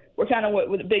well. We're kind of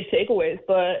with the big takeaways,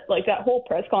 but like that whole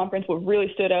press conference, what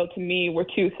really stood out to me were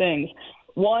two things.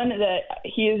 One, that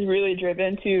he is really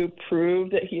driven to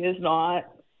prove that he is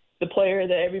not the player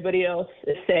that everybody else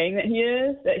is saying that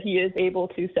he is able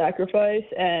to sacrifice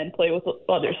and play with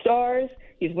other stars.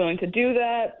 He's willing to do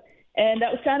that. And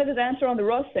that was kind of his answer on the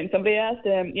Russ thing. Somebody asked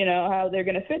him, how they're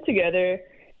going to fit together.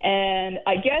 And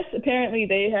I guess apparently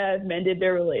they have mended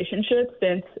their relationship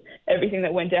since everything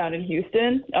that went down in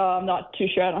Houston. I'm not too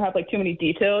sure. I don't have too many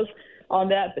details on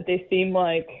that, but they seem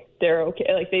like they're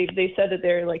okay. Like they said that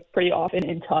they're pretty often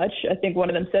in touch. I think one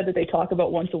of them said that they talk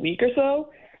about once a week or so.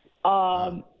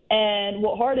 And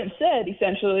what Harden said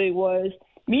essentially was,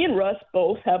 me and Russ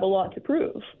both have a lot to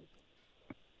prove.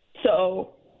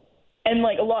 So, and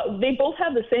they both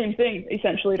have the same thing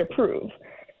essentially to prove.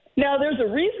 Now, there's a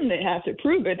reason they have to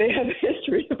prove it. They have a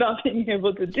history of not being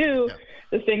able to do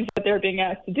the things that they're being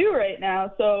asked to do right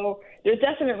now. So there's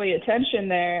definitely a tension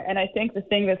there. And I think the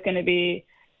thing that's going to be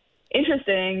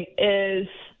interesting is,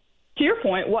 to your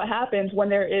point, what happens when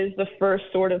there is the first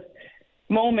sort of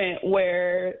moment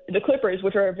where the Clippers,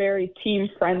 which are a very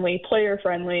team-friendly,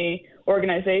 player-friendly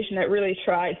organization that really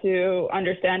try to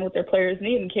understand what their players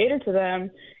need and cater to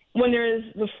them, when there is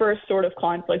the first sort of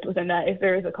conflict within that, if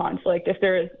there is a conflict, if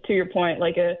there is, to your point,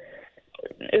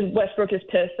 Westbrook is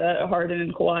pissed that Harden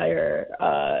and Kawhi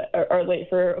are late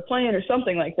for a play-in or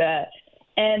something like that,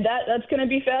 and that's going to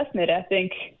be fascinating. I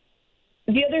think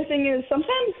the other thing is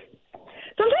sometimes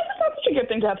it's not such a good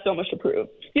thing to have so much to prove.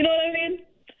 You know what I mean?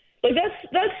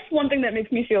 That's one thing that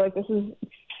makes me feel like this is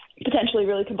potentially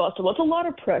really combustible. It's a lot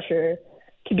of pressure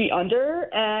to be under,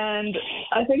 and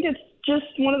I think it's just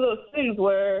one of those things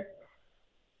where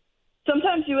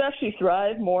sometimes you actually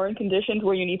thrive more in conditions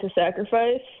where you need to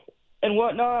sacrifice and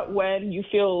whatnot when you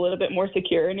feel a little bit more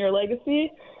secure in your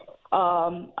legacy.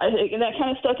 I think, and that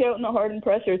kind of stuck out in the Harden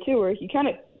presser too, where he kind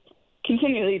of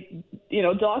continually,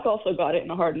 Doc also got it in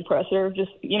the Harden presser.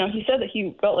 Just, he said that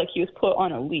he felt like he was put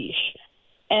on a leash.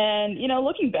 And,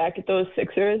 looking back at those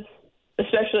Sixers,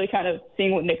 especially kind of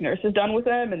seeing what Nick Nurse has done with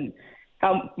them and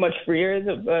how much freer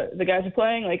the guys are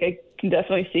playing, I can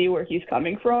definitely see where he's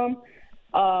coming from.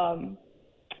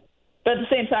 But at the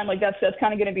same time, that's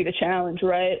kind of going to be the challenge,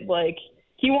 right?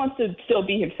 He wants to still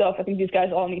be himself. I think these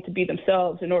guys all need to be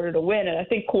themselves in order to win. And I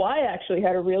think Kawhi actually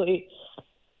had a really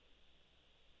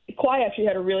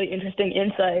interesting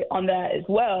insight on that as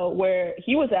well, where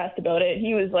he was asked about it. And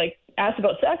he was asked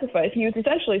about sacrifice. And he was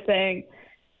essentially saying,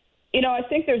 I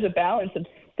think there's a balance of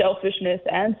selfishness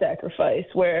and sacrifice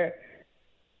where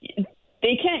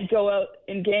they can't go out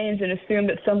in games and assume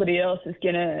that somebody else is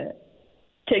going to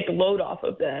take the load off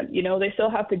of them. They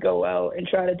still have to go out and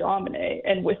try to dominate.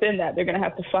 And within that, they're going to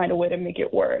have to find a way to make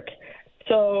it work.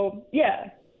 So,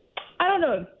 yeah, I don't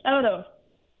know.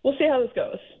 We'll see how this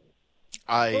goes.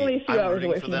 We're only a few hours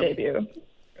away from the debut.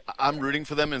 I'm rooting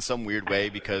for them in some weird way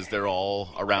because they're all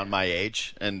around my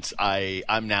age, and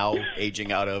I'm now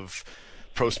aging out of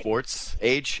pro sports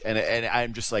age, and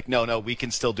I'm just no, we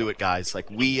can still do it, guys.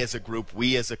 We as a group,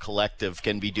 we as a collective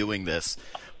can be doing this.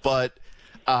 But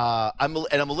I'm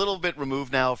a little bit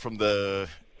removed now from the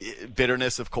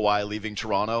bitterness of Kawhi leaving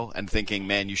Toronto and thinking,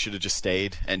 man, you should have just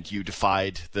stayed, and you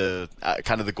defied the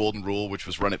kind of the golden rule, which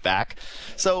was run it back.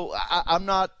 So I'm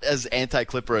not as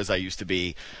anti-Clipper as I used to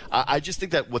be. I just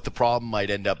think that what the problem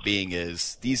might end up being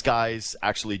is these guys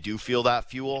actually do feel that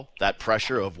fuel, that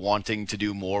pressure of wanting to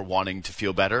do more, wanting to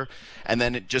feel better, and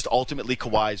then it just ultimately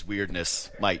Kawhi's weirdness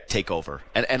might take over.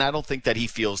 And I don't think that he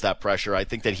feels that pressure. I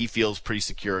think that he feels pretty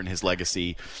secure in his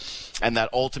legacy. And that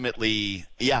ultimately,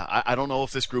 I don't know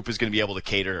if this group is going to be able to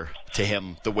cater to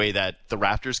him the way that the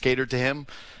Raptors catered to him.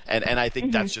 And I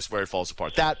think that's just where it falls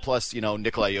apart. That plus,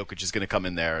 Nikola Jokic is going to come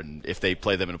in there, and if they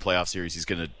play them in a playoff series, he's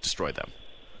going to destroy them.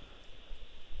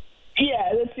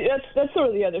 Yeah, that's sort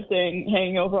of the other thing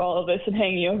hanging over all of this and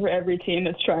hanging over every team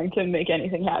that's trying to make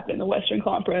anything happen in the Western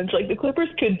Conference. The Clippers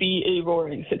could be a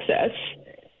roaring success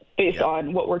based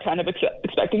on what we're kind of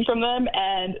expecting from them,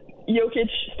 and Jokic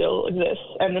still exists,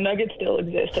 and the Nuggets still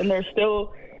exist, and they're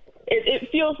still – it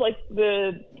feels like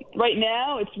right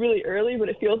now it's really early, but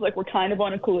it feels like we're kind of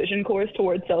on a collision course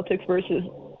towards Celtics versus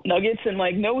Nuggets, and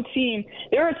no team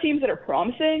 – there are teams that are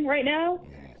promising right now,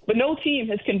 but no team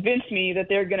has convinced me that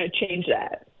they're going to change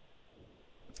that.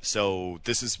 So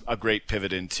this is a great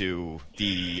pivot into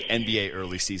the NBA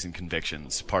early season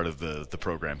convictions part of the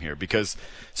program here, because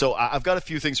I've got a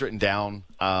few things written down.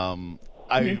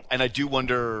 I do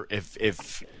wonder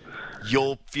if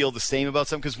you'll feel the same about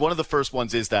some, because one of the first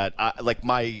ones is that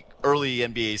my early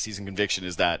NBA season conviction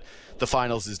is that the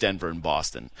finals is Denver and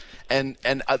Boston, and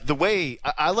the way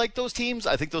I like those teams,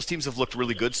 I think those teams have looked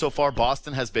really good so far.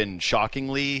 Boston has been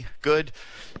shockingly good,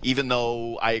 even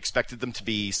though I expected them to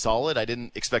be solid. I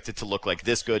didn't expect it to look like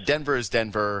this good. Denver is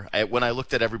Denver. When I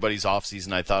looked at everybody's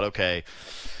offseason, I thought, okay,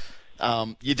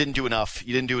 you didn't do enough.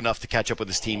 You didn't do enough to catch up with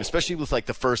this team, especially with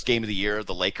the first game of the year,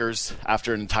 the Lakers,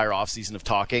 after an entire offseason of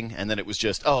talking. And then it was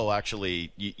just,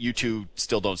 actually, you two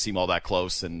still don't seem all that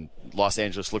close. And Los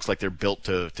Angeles looks like they're built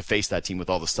to face that team with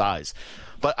all the size.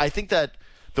 But I think that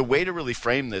the way to really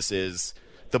frame this is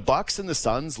the Bucks and the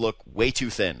Suns look way too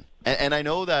thin. And I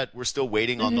know that we're still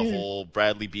waiting on the whole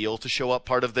Bradley Beal to show up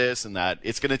part of this, and that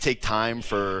it's going to take time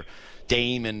for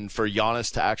Dame and for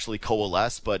Giannis to actually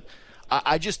coalesce. But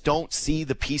I just don't see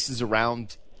the pieces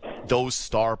around those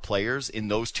star players in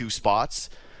those two spots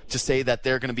to say that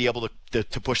they're going to be able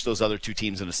to push those other two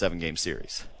teams in a 7-game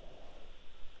series.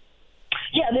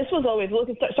 Yeah, this was always,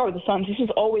 start with the Suns, this was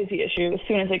always the issue as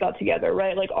soon as they got together,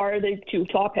 right? Are they too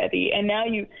top-heavy? And now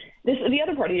the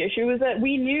other part of the issue is that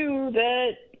we knew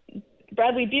that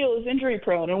Bradley Beal is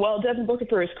injury-prone. And while Devin Booker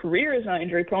for his career is not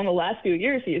injury-prone, the last few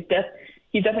years he's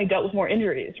definitely dealt with more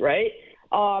injuries, right?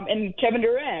 And Kevin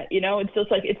Durant, it's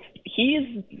just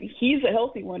he's a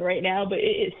healthy one right now, but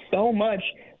it is so much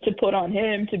to put on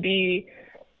him to be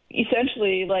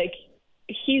essentially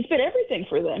he's been everything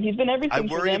for them. He's been everything for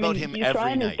them. I worry about him he's every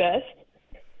trying night. His best.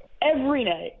 Every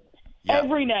night. Yeah.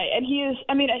 Every night. And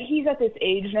he's at this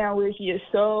age now where he's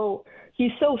so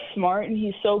smart and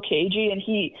he's so cagey, and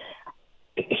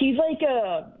he's like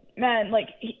a man,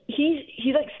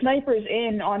 he snipers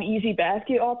in on easy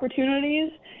basket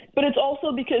opportunities, but it's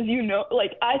also because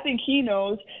I think he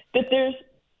knows that there's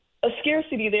a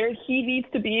scarcity there. He needs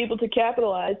to be able to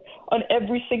capitalize on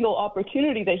every single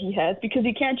opportunity that he has, because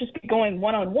he can't just be going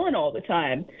one-on-one all the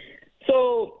time.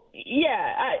 So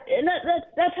yeah,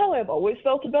 that's how I've always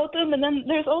felt about them. And then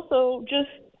there's also just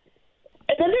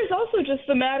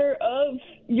the matter of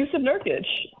Yusuf Nurkic.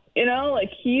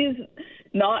 He's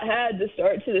not had the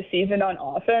start to the season on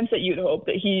offense that you'd hope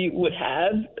that he would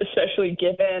have, especially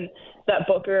given that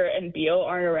Booker and Beal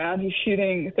aren't around. He's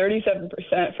shooting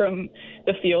 37% from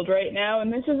the field right now,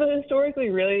 and this is a historically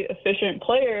really efficient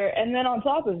player. And then on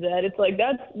top of that, it's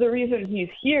that's the reason he's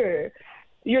here.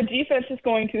 Your defense is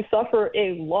going to suffer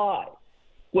a lot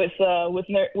with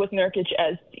Nurkic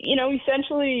as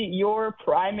essentially your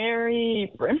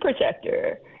primary rim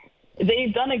protector.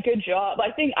 They've done a good job.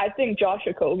 I think Josh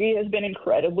Okogie has been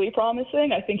incredibly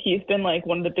promising. I think he's been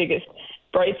one of the biggest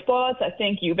bright spots. I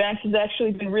think Eubanks has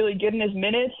actually been really good in his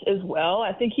minutes as well.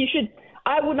 I think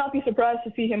I would not be surprised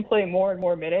to see him play more and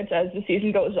more minutes as the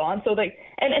season goes on. So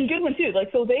and Goodwin too.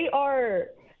 So they are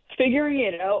figuring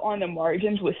it out on the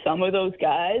margins with some of those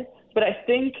guys, but I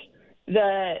think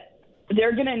that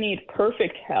they're going to need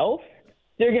perfect health.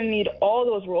 They're going to need all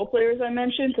those role players I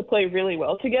mentioned to play really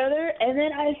well together. And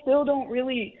then I still don't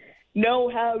really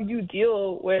know how you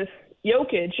deal with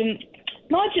Jokic. And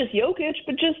not just Jokic,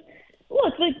 but just,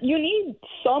 look, you need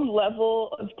some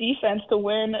level of defense to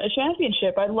win a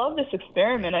championship. I love this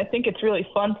experiment. I think it's really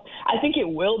fun. I think it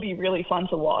will be really fun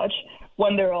to watch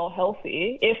when they're all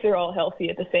healthy, if they're all healthy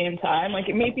at the same time.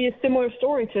 It may be a similar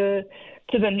story to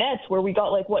the Nets, where we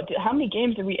got how many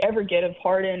games did we ever get of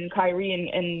Harden, Kyrie,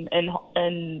 and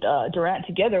Durant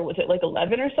together? Was it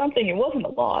 11 or something? It wasn't a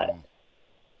lot.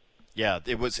 Yeah,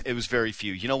 it was very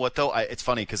few. You know what, though? It's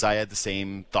funny because I had the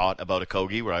same thought about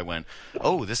Okogie, where I went,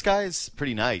 oh, this guy's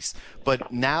pretty nice.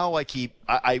 But now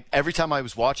I every time I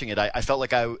was watching it, I felt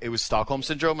like it was Stockholm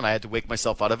Syndrome, and I had to wake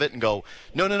myself out of it and go,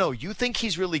 no, you think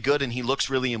he's really good and he looks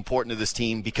really important to this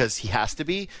team because he has to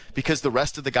be, because the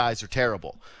rest of the guys are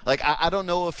terrible. I don't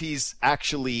know if he's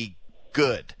actually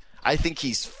good. I think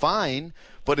he's fine,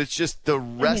 but it's just the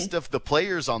rest of the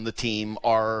players on the team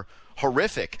are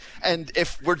horrific. And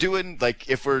if we're doing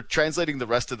if we're translating the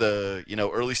rest of the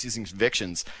early season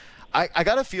convictions, I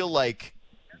gotta feel like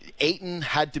Ayton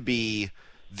had to be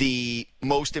the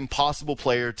most impossible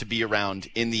player to be around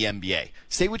in the NBA.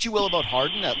 Say what you will about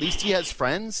Harden, at least he has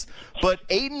friends, but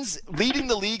Ayton's leading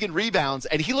the league in rebounds,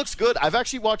 and he looks good. I've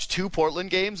actually watched 2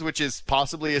 Portland games, which is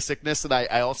possibly a sickness, and I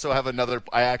actually have another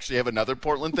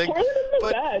Portland thing. Portland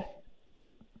isn't bad.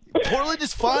 Portland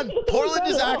is fun. Portland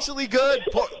is actually good.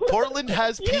 Portland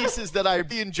has pieces that I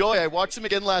really enjoy. I watched them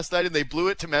again last night, and they blew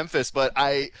it to Memphis. But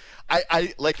I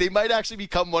like they might actually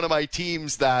become one of my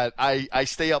teams that I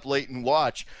stay up late and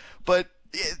watch. But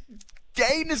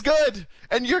Dayton is good,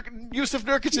 and Yusuf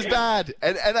Nurkic is bad,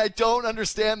 and I don't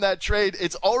understand that trade.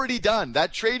 It's already done.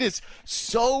 That trade is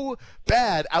so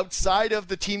bad outside of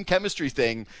the team chemistry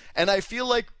thing, and I feel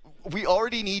like we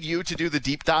already need you to do the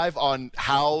deep dive on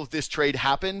how this trade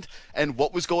happened and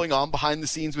what was going on behind the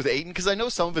scenes with Ayton, because I know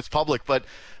some of it's public, but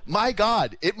my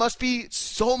God, it must be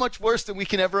so much worse than we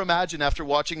can ever imagine after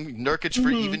watching Nurkic for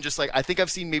even just I think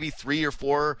I've seen maybe 3 or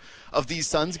 4 of these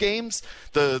Suns games,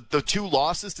 the 2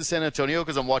 losses to San Antonio,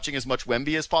 because I'm watching as much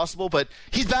Wemby as possible, but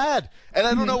he's bad, and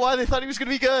I don't know why they thought he was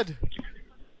going to be good.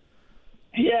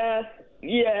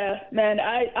 Yeah, man,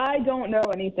 I don't know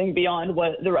anything beyond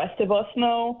what the rest of us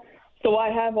know. So I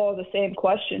have all the same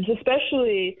questions,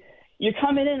 especially you're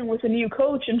coming in with a new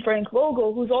coach in Frank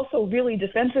Vogel, who's also really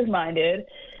defensive-minded.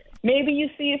 Maybe you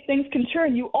see if things can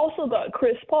turn. You also got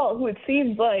Chris Paul, who it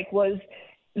seems like was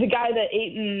the guy that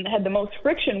Ayton had the most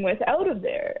friction with out of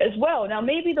there as well. Now,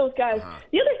 maybe those guys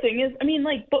the other thing is, I mean,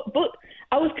 but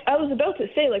I was about to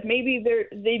say, maybe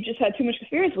they've just had too much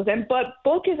experience with him, but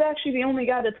Book is actually the only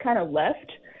guy that's kind of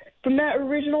left from that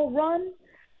original run.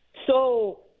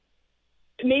 So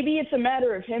maybe it's a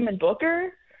matter of him and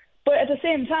Booker, but at the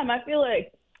same time, I feel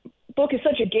like Book is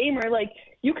such a gamer.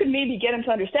 You could maybe get him to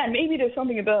understand. Maybe there's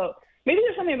something about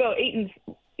Ayton's,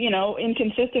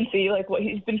 inconsistency, what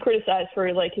he's been criticized for,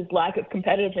 his lack of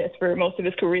competitiveness for most of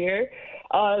his career.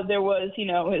 There was,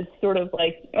 his sort of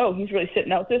he's really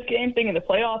sitting out this game thing in the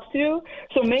playoffs too.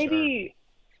 So maybe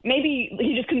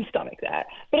he just couldn't stomach that.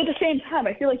 But at the same time,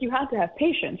 I feel like you have to have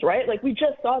patience, right? We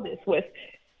just saw this with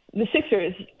the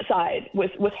Sixers side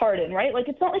with Harden, right?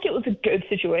 It's not like it was a good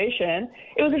situation.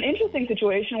 It was an interesting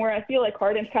situation where I feel like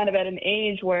Harden's kind of at an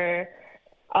age where,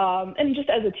 and just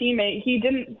as a teammate,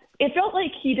 it felt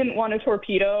like he didn't want to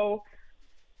torpedo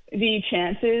the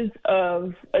chances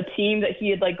of a team that he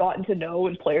had gotten to know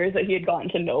and players that he had gotten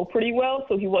to know pretty well.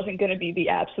 So he wasn't going to be the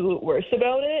absolute worst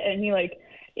about it. And he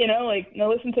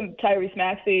listen to Tyrese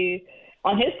Maxey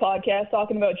on his podcast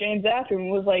talking about James after and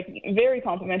was very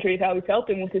complimentary of how he's helped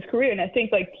him with his career. And I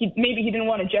think maybe he didn't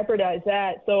want to jeopardize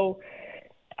that. So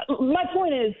my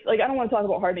point is, I don't want to talk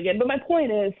about Harden again, but my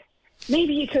point is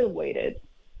maybe you could have waited,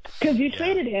 because you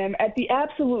traded him at the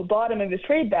absolute bottom of his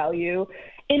trade value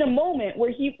in a moment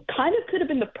where he kind of could have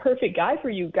been the perfect guy for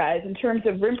you guys in terms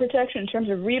of rim protection, in terms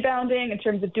of rebounding, in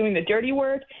terms of doing the dirty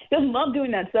work. He doesn't love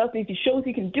doing that stuff, but if he shows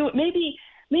he can do it, maybe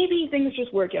things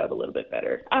just work out a little bit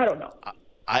better. I don't know.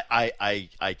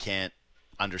 I can't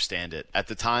understand it. At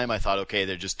the time, I thought, okay,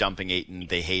 they're just dumping Ayton.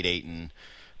 They hate Ayton.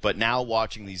 But now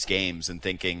watching these games and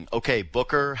thinking, okay,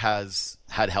 Booker has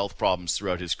had health problems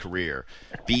throughout his career.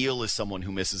 Beal is someone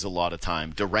who misses a lot of time.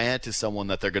 Durant is someone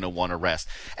that they're going to want to rest.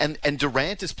 And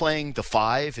Durant is playing the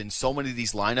 5 in so many of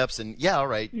these lineups. And, yeah, all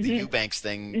right, the Eubanks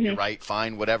thing, you're right,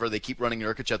 fine, whatever. They keep running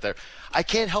Nurkic out there. I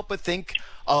can't help but think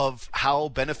of how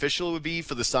beneficial it would be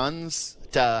for the Suns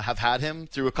to have had him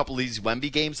through a couple of these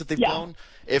Wemby games that they've blown.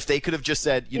 If they could have just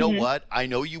said, you know what, I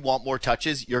know you want more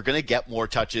touches. You're going to get more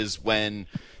touches when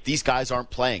these guys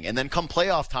aren't playing. And then come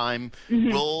playoff time,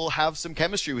 we'll have some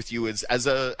chemistry with you as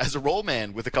a role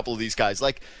man with a couple of these guys.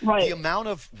 The amount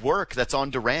of work that's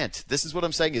on Durant, this is what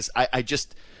I'm saying is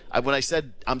when I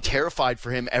said I'm terrified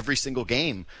for him every single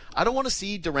game, I don't want to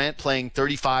see Durant playing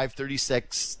 35,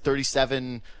 36,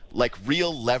 37,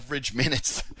 real leverage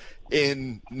minutes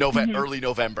in early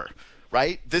November.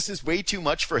 Right? This is way too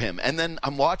much for him. And then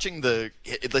I'm watching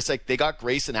it's like they got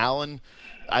Grayson Allen.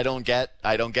 I don't get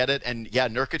it. And yeah,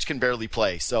 Nurkic can barely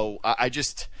play. So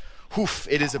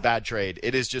it is a bad trade.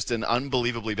 It is just an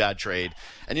unbelievably bad trade.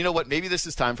 And you know what? Maybe this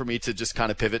is time for me to just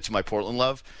kind of pivot to my Portland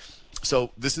love.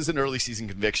 So this is an early season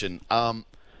conviction.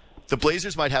 The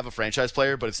Blazers might have a franchise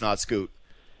player, but it's not Scoot.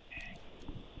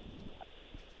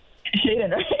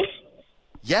 Shaden, right?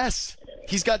 Yes.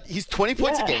 He's 20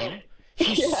 points a game.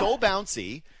 He's so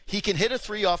bouncy. He can hit a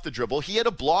 3 off the dribble. He had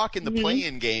a block in the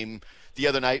play-in game the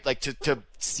other night, to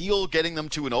seal getting them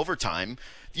to an overtime.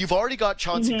 You've already got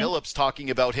Chauncey Billups talking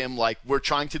about him we're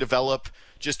trying to develop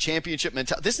just championship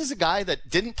mentality. This is a guy that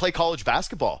didn't play college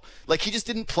basketball. He just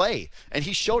didn't play. And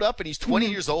he showed up, and he's 20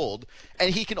 years old,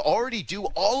 and he can already do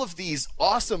all of these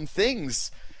awesome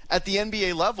things at the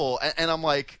NBA level. And I'm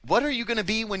like, what are you going to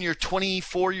be when you're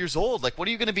 24 years old? What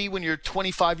are you going to be when you're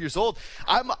 25 years old?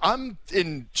 I'm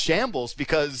in shambles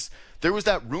because there was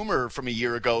that rumor from a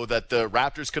year ago that the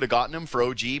Raptors could have gotten him for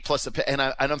OG plus and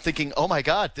I'm thinking, oh my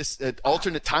God, this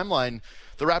alternate timeline,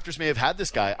 the Raptors may have had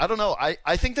this guy. I don't know.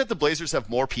 I think that the Blazers have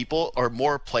more people or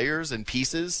more players and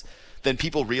pieces than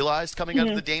people realized coming out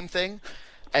of the Dame thing.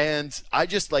 And I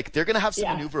just they're going to have some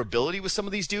maneuverability with some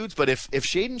of these dudes. But if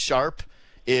Shaedon Sharpe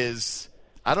is,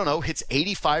 I don't know, hits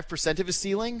 85% of his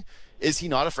ceiling, is he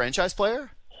not a franchise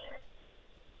player?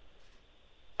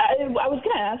 I was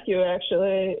going to ask you,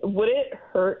 actually, would it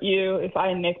hurt you if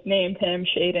I nicknamed him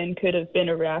Shaedon could have been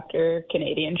a Raptor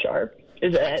Canadian Sharp?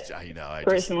 Is it?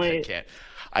 Personally,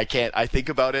 I can't. I think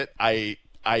about it. I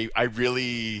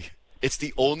really, it's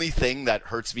the only thing that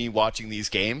hurts me watching these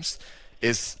games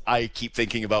is I keep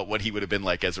thinking about what he would have been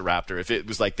like as a Raptor. If it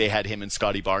was like they had him and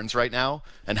Scotty Barnes right now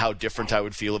and how different I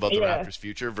would feel about the Raptors'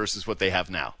 future versus what they have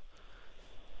now.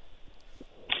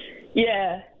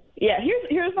 Yeah.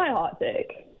 Here's my hot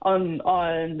take on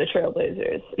the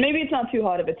Trailblazers. Maybe it's not too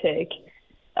hot of a take.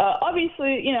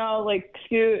 Obviously,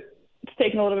 Scoot, it's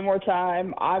taking a little bit more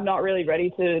time. I'm not really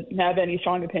ready to have any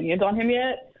strong opinions on him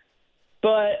yet.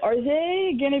 But are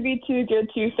they going to be too good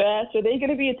too fast? Are they going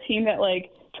to be a team that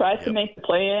tries to make the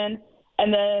play-in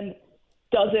and then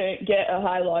doesn't get a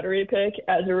high lottery pick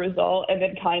as a result, and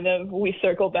then kind of we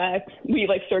circle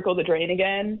the drain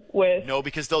again with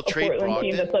because they'll trade Portland Brogdon.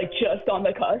 Team that's just on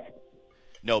the cusp.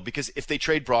 No, because if they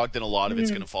trade Brogdon, a lot of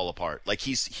it's going to fall apart.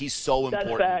 He's so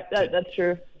important. That's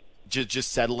true.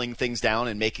 Just settling things down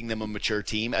and making them a mature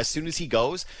team. As soon as he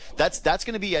goes, that's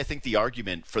going to be, I think, the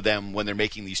argument for them when they're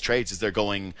making these trades is they're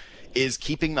going, is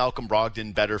keeping Malcolm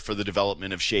Brogdon better for the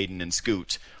development of Shaedon and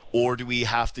Scoot? Or do we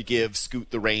have to give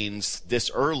Scoot the reins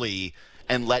this early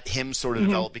and let him sort of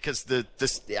develop? Because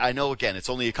I know, again, it's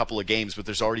only a couple of games, but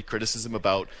there's already criticism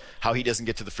about how he doesn't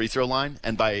get to the free throw line.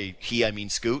 And by he, I mean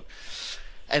Scoot.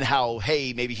 And how,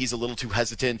 hey, maybe he's a little too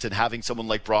hesitant and having someone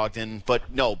like Brogdon. But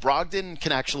no, Brogdon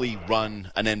can actually run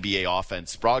an NBA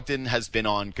offense. Brogdon has been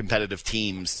on competitive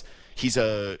teams. He's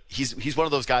one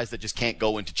of those guys that just can't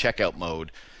go into checkout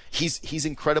mode. He's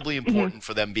incredibly important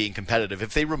for them being competitive.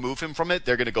 If they remove him from it,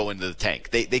 they're going to go into the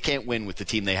tank. They can't win with the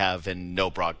team they have and no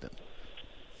Brogdon.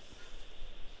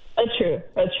 That's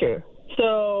true.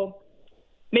 So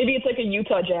maybe it's like a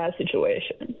Utah Jazz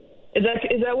situation. Is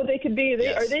that what they could be?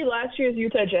 Are they last year's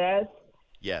Utah Jazz?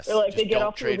 Yes. Or they get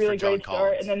off to a really great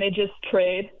start and then they just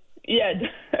trade? Yeah.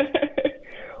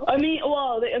 I mean,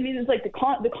 it's like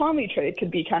the Conley trade could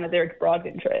be kind of their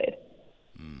Brogdon trade.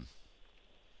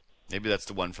 Maybe that's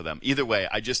the one for them. Either way,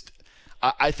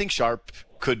 I think Sharp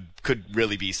could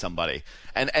really be somebody,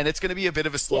 and it's going to be a bit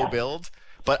of a slow build.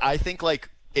 But I think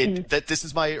that this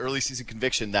is my early season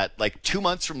conviction that 2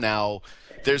 months from now,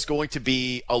 there's going to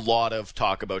be a lot of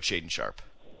talk about Shaedon Sharpe.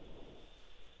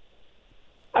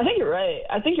 I think you're right.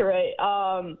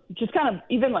 Just kind of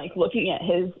even looking at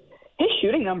his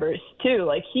shooting numbers too.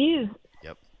 He's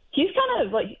kind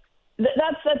of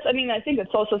that's. I mean, I think that's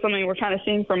also something we're kind of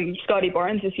seeing from Scotty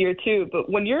Barnes this year too.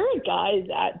 But when you're a guy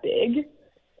that big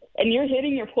and you're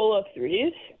hitting your pull-up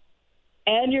threes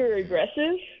and you're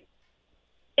aggressive,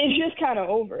 it's just kind of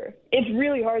over. It's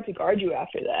really hard to guard you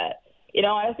after that.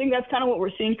 I think that's kind of what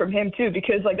we're seeing from him too,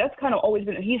 because that's kind of always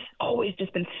been, he's always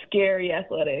just been scary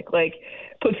athletic,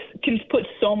 can put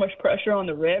so much pressure on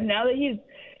the rim. Now that he's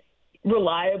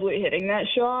reliably hitting that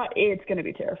shot, it's going to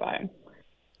be terrifying.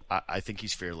 I think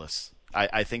he's fearless.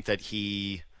 I think that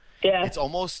it's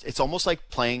almost like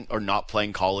playing or not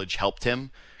playing college helped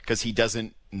him because he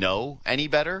doesn't know any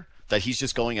better. That he's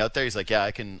just going out there. He's like, yeah,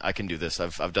 I can do this.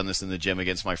 I've done this in the gym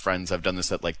against my friends. I've done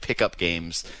this at pickup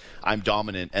games. I'm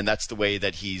dominant, and that's the way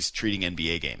that he's treating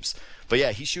NBA games. But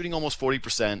yeah, he's shooting almost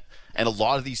 40%, and a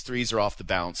lot of these threes are off the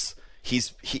bounce.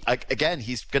 He's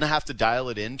going to have to dial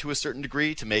it in to a certain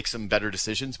degree to make some better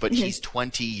decisions. But he's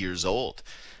 20 years old,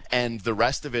 and the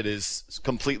rest of it is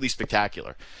completely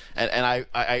spectacular. And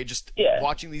I just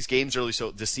watching these games early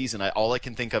this season, all I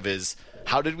can think of is,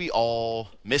 how did we all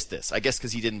miss this? I guess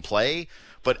because he didn't play,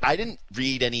 but I didn't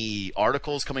read any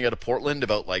articles coming out of Portland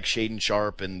about Shaedon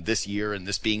Sharpe and this year and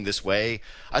this being this way.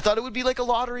 I thought it would be like a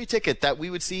lottery ticket that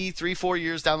we would see 3-4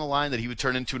 years down the line that he would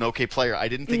turn into an okay player. I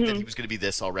didn't think that he was going to be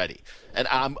this already, and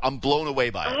I'm blown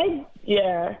away by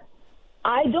it.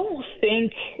 I don't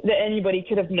think that anybody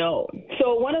could have known.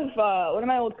 So one of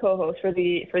my old co-hosts for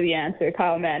the Answer,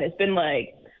 Kyle Mann, has been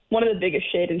one of the biggest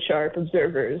Shaedon Sharpe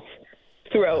observers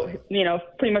throughout,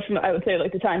 pretty much from, I would say,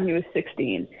 the time he was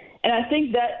 16. And I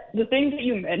think that the things that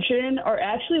you mentioned are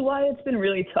actually why it's been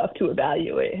really tough to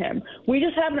evaluate him. We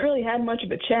just haven't really had much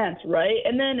of a chance, right?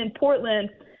 And then in Portland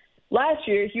last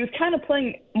year, he was kind of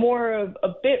playing more of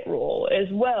a bit role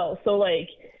as well. So,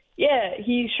 yeah,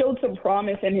 he showed some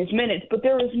promise in his minutes, but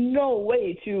there was no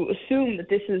way to assume that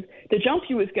this is the jump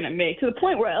he was going to make, to the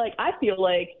point where, like, I feel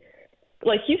like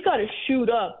he's got to shoot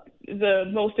up the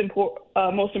most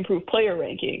improved player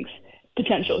rankings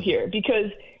potential here, because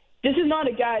this is not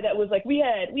a guy that was like, we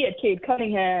had Cade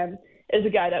Cunningham as a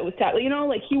guy that was tackling,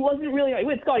 like, he wasn't really, like,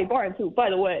 we had Scotty Barnes, who,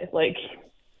 by the way, like,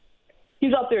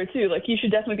 he's up there too, like, he should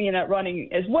definitely be in that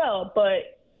running as well,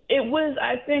 but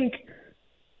I think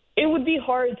it would be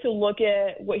hard to look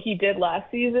at what he did last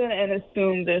season and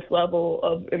assume this level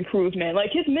of improvement.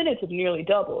 Like, his minutes have nearly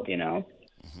doubled,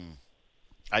 Mm-hmm.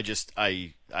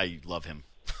 I love him.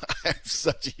 I'm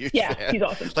such a huge fan. Yeah, he's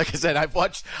awesome. Like I said,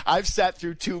 I've sat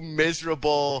through 2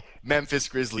 miserable Memphis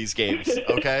Grizzlies games,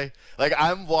 okay? Like,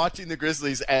 I'm watching the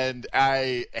Grizzlies, and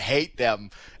I hate them.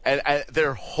 And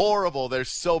they're horrible. They're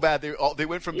so bad. They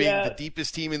went from being the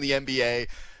deepest team in the NBA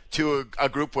to a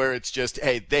group where it's just,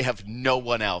 hey, they have no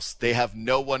one else. They have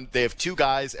no one. They have 2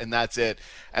 guys, and that's it.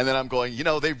 And then I'm going,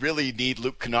 they really need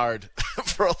Luke Kennard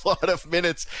for a lot of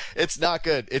minutes. It's not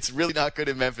good. It's really not good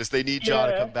in Memphis. They need Ja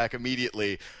to come back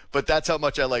immediately. But that's how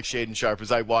much I like Shaedon Sharpe,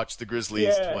 as I watched the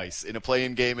Grizzlies twice, in a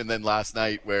play-in game and then last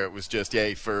night where it was just,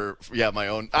 my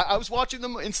own. I was watching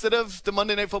them instead of the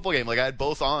Monday Night Football game. Like, I had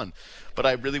both on, but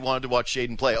I really wanted to watch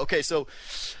Shaedon play. Okay, so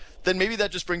then maybe that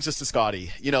just brings us to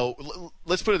Scotty.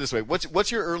 Let's put it this way.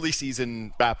 What's your early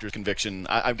season Raptors conviction?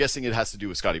 I'm guessing it has to do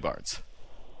with Scotty Barnes.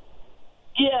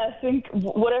 Yeah, I think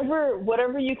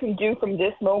whatever you can do from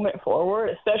this moment forward,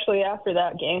 especially after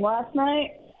that game last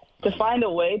night, to find a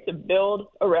way to build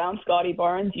around Scotty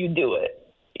Barnes, you do it.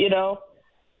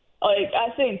 Like, I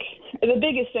think the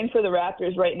biggest thing for the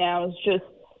Raptors right now is just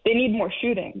they need more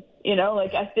shooting.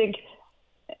 Like, I think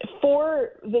for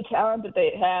the talent that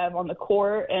they have on the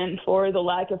court and for the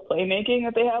lack of playmaking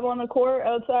that they have on the court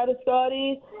outside of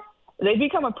Scotty, they've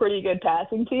become a pretty good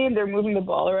passing team. They're moving the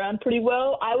ball around pretty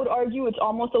well. I would argue it's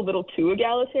almost a little too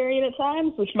egalitarian at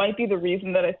times, which might be the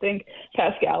reason that I think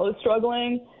Pascal is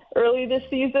struggling early this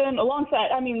season. Alongside,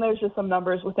 there's just some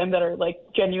numbers with him that are, like,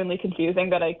 genuinely confusing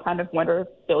that I kind of wonder if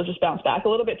they'll just bounce back a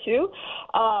little bit too.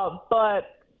 But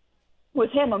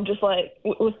with him, I'm just like,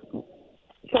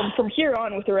 from here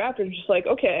on with the Raptors, just like,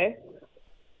 okay,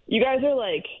 you guys are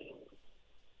like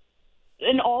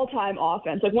an all-time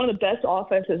offense, like one of the best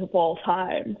offenses of all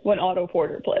time when Otto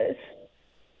Porter plays.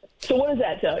 So what does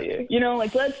that tell you?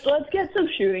 Like, let's get some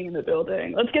shooting in the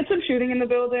building. Let's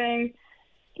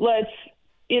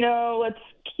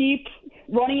keep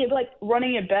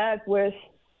running it back with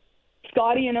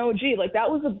Scotty and OG. Like, that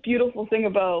was a beautiful thing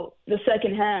about the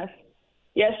second half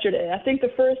yesterday. I think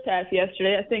the first half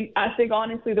yesterday, I think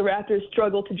honestly the Raptors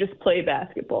struggled to just play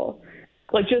basketball.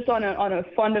 Like, just on a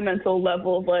fundamental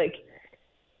level of, like,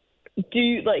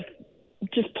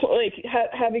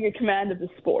 having a command of the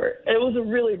sport. It was a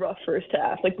really rough first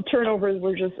half. Like, the turnovers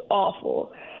were just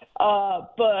awful.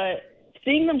 But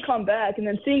seeing them come back and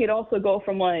then seeing it also go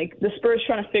from, like, the Spurs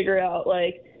trying to figure out,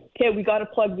 like, okay, we got to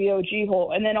plug the OG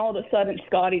hole, and then all of a sudden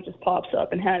Scotty just pops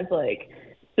up and has, like,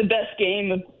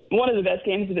 one of the best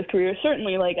games of his career,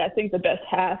 certainly, like, I think the best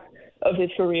half of his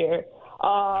career.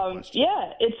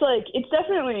 It's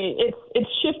definitely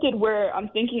shifted where I'm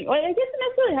thinking, like, I guess it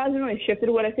necessarily hasn't really shifted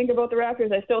what I think about the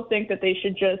Raptors. I still think that they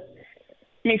should just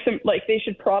they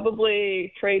should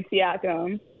probably trade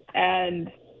Siakam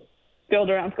and build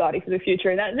around Scotty for the future.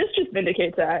 And this just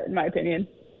vindicates that, in my opinion.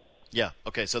 Yeah,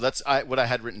 okay, so that's what I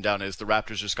had written down is the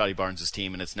Raptors are Scotty Barnes'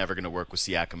 team, and it's never going to work with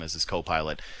Siakam as his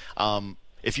co-pilot.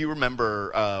 If you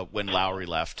remember when Lowry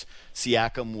left,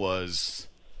 Siakam was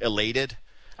elated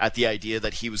at the idea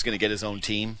that he was going to get his own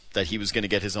team, that he was going to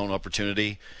get his own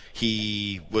opportunity.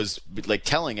 He was, like,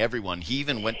 telling everyone. He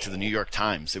even went to the New York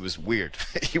Times. It was weird.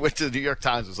 He went to the New York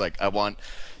Times, was like, I want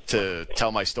to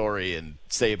tell my story and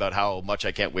say about how much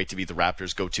I can't wait to be the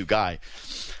Raptors' go-to guy.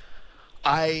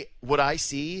 What I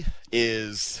see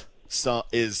is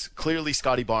clearly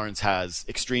Scotty Barnes has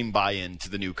extreme buy-in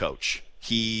to the new coach.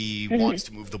 He wants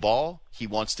to move the ball. He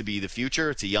wants to be the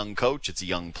future. It's a young coach. It's a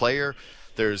young player.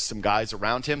 There's some guys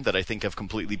around him that I think have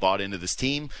completely bought into this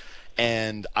team.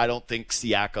 And I don't think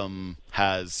Siakam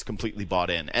has completely bought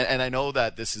in. And I know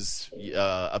that this is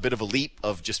a bit of a leap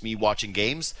of just me watching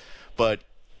games, but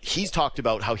he's talked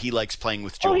about how he likes playing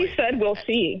with Joey. Oh, he said we'll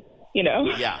see.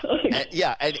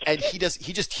 Yeah, and he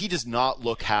does not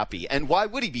look happy. And why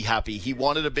would he be happy? He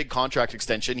wanted a big contract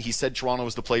extension. He said Toronto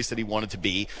was the place that he wanted to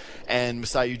be, and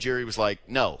Masai Ujiri was like,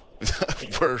 no,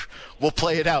 we'll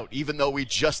play it out. Even though we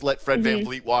just let Fred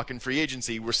VanVleet walk in free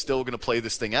agency, we're still going to play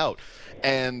this thing out.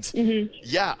 And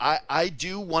I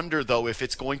do wonder, though, if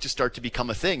it's going to start to become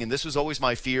a thing. And this was always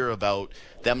my fear about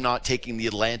them not taking the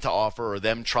Atlanta offer or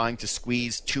them trying to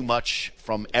squeeze too much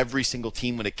from every single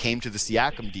team when it came to the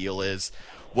Siakam deal is,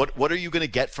 what are you going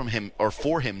to get from him or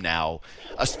for him now,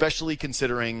 especially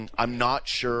considering I'm not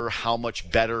sure how much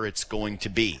better it's going to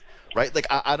be, right? Like,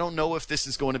 I don't know if this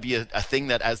is going to be a thing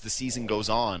that as the season goes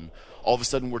on, all of a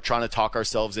sudden we're trying to talk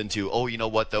ourselves into, oh, you know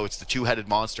what, though, it's the two-headed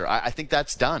monster. I think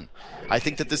that's done. I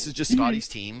think that this is just Scotty's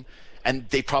team, and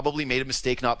they probably made a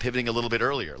mistake not pivoting a little bit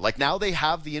earlier. Like, now they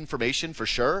have the information for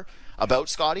sure about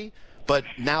Scotty, but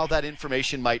now that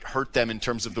information might hurt them in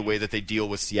terms of the way that they deal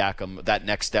with Siakam, that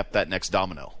next step, that next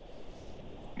domino.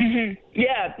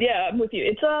 Yeah, I'm with you.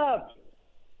 It's I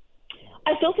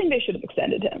still think they should have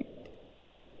extended him.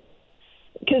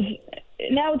 Because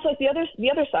now it's like the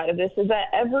other side of this is that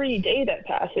every day that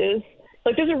passes,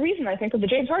 like there's a reason I think that the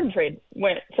James Harden trade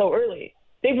went so early.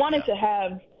 They wanted to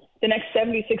have the next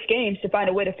 76 games to find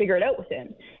a way to figure it out with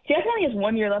him. Siakam only has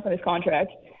 1 year left on his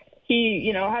contract.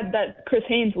 He, had that Chris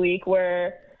Haynes leak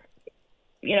where,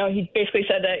 he basically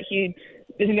said that he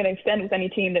isn't going to extend with any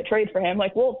team that trades for him.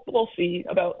 Like, we'll see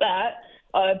about that.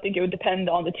 I think it would depend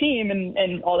on the team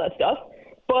and all that stuff.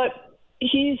 But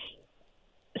he's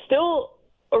still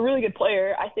a really good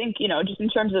player. I think, just in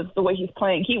terms of the way he's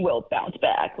playing, he will bounce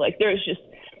back. Like, he's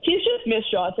just missed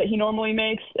shots that he normally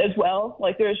makes as well.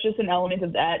 Like, there's just an element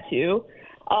of that too.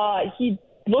 He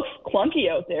looks clunky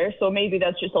out there, so maybe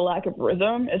that's just a lack of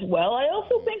rhythm as well. I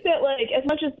also think that, like, as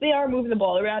much as they are moving the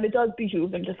ball around, it does behoove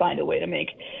them to find a way to make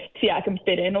Siakam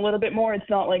fit in a little bit more. It's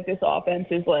not like this offense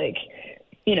is like,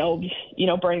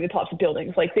 burning the tops of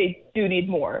buildings. Like, they do need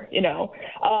more,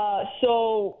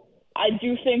 So I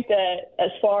do think that as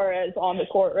far as on the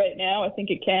court right now, I think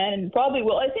it can and probably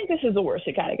will. I think this is the worst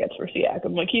it kind of gets for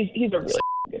Siakam. Like, he's a really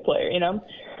good player,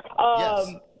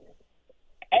 Yes.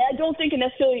 I don't think it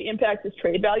necessarily impacts his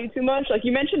trade value too much. Like,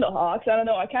 you mentioned the Hawks. I don't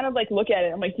know. I kind of, look at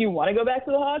it. I'm like, do you want to go back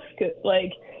to the Hawks? 'Cause,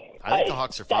 I think the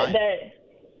Hawks are fine.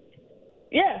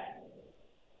 Yeah.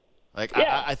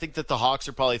 I think that the Hawks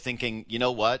are probably thinking, you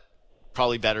know what?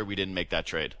 Probably better we didn't make that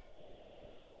trade.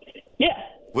 Yeah.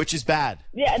 Which is bad.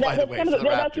 Yeah,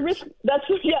 that's a risk. That's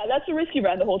a risk you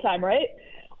ran the whole time, right?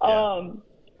 Yeah.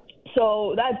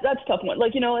 So that's a tough one. I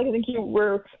think you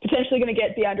were potentially going to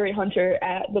get DeAndre Hunter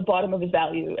at the bottom of his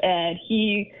value, and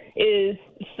it's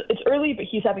early, but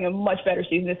he's having a much better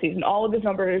season this season. All of his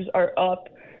numbers are up.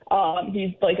 He's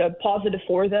like a positive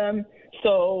for them.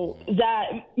 So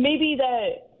that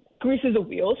greases the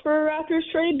wheels for a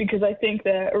Raptors trade, because I think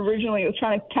that originally it was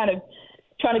trying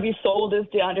to be sold as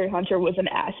DeAndre Hunter was an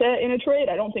asset in a trade.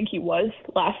 I don't think he was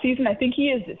last season. I think he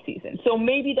is this season. So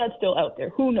maybe that's still out there.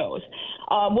 Who knows?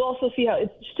 We'll also see how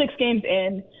it's 6 games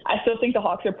in. I still think the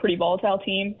Hawks are a pretty volatile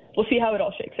team. We'll see how it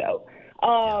all shakes out.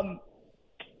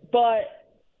 But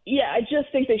yeah, I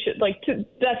just think they should,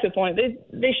 that's the point.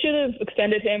 They should have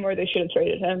extended him, or they should have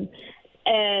traded him.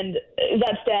 And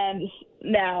that stands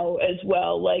now as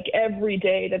well. Like, every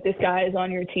day that this guy is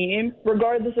on your team,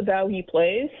 regardless of how he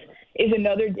plays, is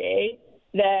another day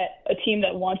that a team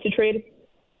that wants to trade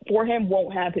for him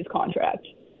won't have his contract.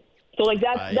 So,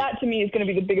 that to me is going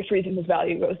to be the biggest reason his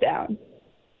value goes down.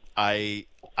 I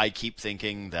keep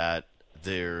thinking that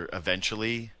there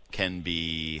eventually can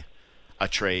be a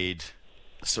trade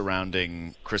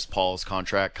surrounding Chris Paul's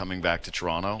contract coming back to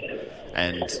Toronto,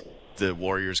 and the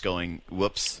Warriors going,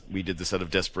 whoops, we did this out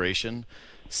of desperation.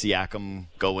 Siakam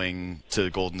going to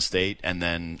Golden State, and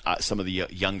then some of the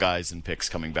young guys and picks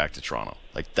coming back to Toronto.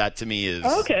 Like, that to me is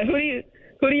okay.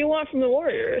 Who do you want from the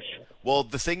Warriors? Well,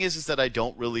 the thing is that I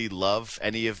don't really love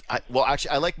any of.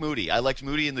 Actually, I like Moody. I liked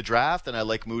Moody in the draft, and I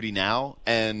like Moody now.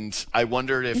 And I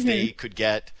wondered if they could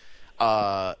get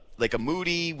a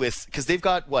Moody because they've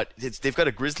got they've got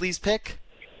a Grizzlies pick.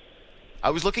 I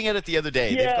was looking at it the other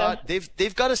day. Yeah.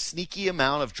 They've got a sneaky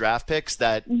amount of draft picks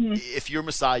that if you're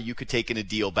Masai, you could take in a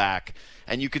deal back,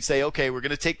 and you could say, okay, we're going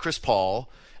to take Chris Paul,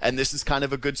 and this is kind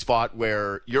of a good spot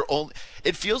where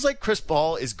it feels like Chris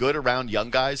Paul is good around young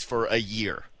guys for a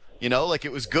year.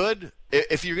 It was good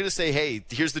if you're going to say, hey,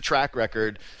 here's the track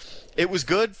record. It was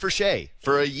good for Shea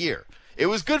for a year. It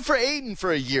was good for Aiden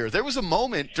for a year. There was a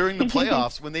moment during the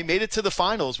playoffs when they made it to the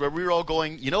finals where we were all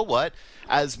going, you know what?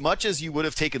 As much as you would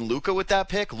have taken Luka with that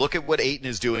pick, look at what Aiden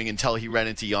is doing until he ran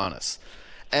into Giannis.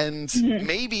 And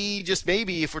maybe, just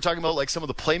maybe, if we're talking about some of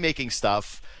the playmaking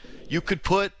stuff, you could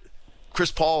put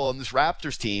Chris Paul on this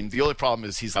Raptors team. The only problem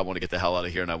is I want to get the hell out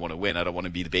of here and I want to win. I don't want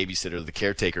to be the babysitter or the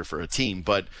caretaker for a team.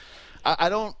 But I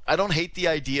don't hate the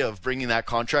idea of bringing that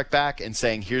contract back and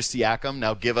saying, here's Siakam,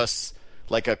 now give us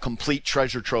like a complete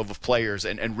treasure trove of players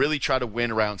and really try to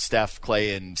win around Steph,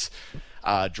 Clay, and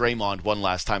Draymond one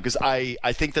last time. Because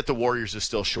I think that the Warriors are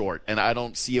still short, and I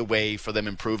don't see a way for them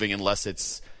improving unless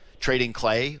it's trading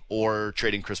Clay or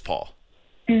trading Chris Paul.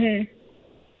 Mm-hmm.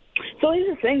 So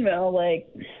here's the thing, though. Like,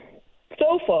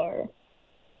 so far,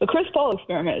 the Chris Paul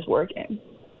experiment is working.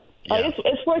 Yeah. Like,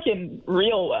 it's working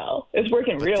real well. It's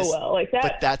working real well. Like that.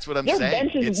 But that's what I'm their saying.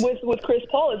 Their benches with Chris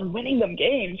Paul is winning them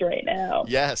games right now.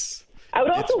 Yes. I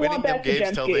would also want back to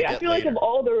Dembski. I feel like of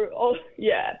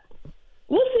yeah.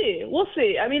 We'll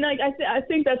see. I mean, like, I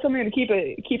think that's something to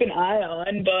keep an eye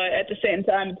on, but at the same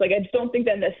time, it's like I just don't think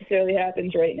that necessarily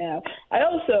happens right now. I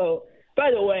also,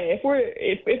 by the way,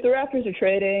 if the Raptors are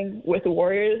trading with the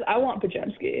Warriors, I want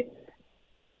Podziemski.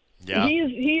 Yeah,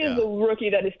 he is a rookie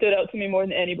that has stood out to me more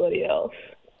than anybody else.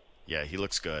 Yeah, he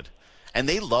looks good, and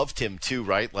they loved him too,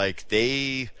 right? Like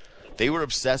they were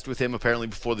obsessed with him apparently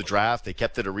before the draft. They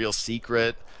kept it a real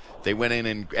secret. They went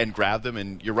in and grabbed him,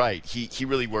 and you're right. He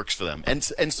really works for them. And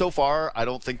so far, I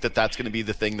don't think that that's going to be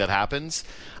the thing that happens.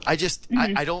 I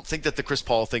don't think that the Chris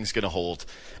Paul thing's going to hold.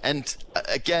 And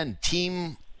again,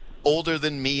 team older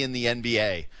than me in the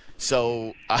NBA.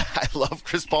 So I love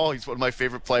Chris Paul. He's one of my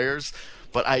favorite players.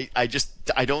 But I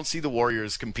don't see the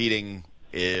Warriors competing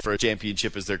for a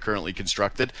championship as they're currently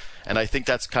constructed. And I think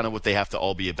that's kind of what they have to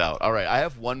all be about. All right, I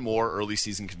have one more early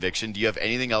season conviction. Do you have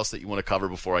anything else that you want to cover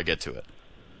before I get to it?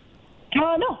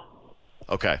 No.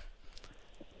 Okay,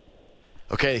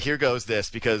 here goes this,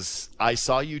 because I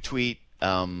saw you tweet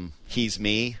He's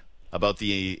Me about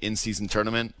the in-season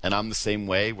tournament, and I'm the same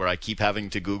way, where I keep having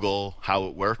to Google how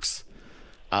it works.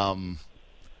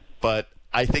 But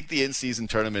I think the in-season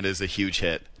tournament is a huge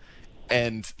hit.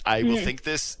 And I will think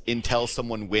this until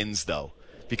someone wins, though.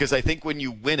 Because I think when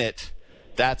you win it,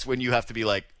 that's when you have to be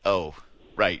like, oh,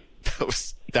 right, that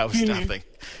was nothing.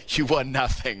 You won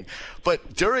nothing.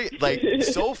 But during, like,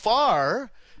 so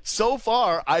far,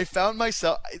 I found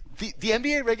myself – the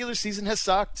NBA regular season has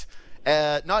sucked.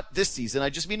 Not this season. I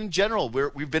just mean in general.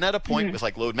 We've been at a point with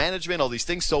like load management, all these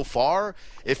things. So far,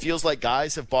 it feels like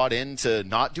guys have bought into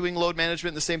not doing load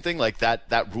management. The same thing, like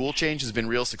that rule change has been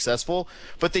real successful.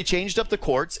 But they changed up the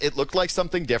courts. It looked like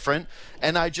something different,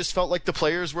 and I just felt like the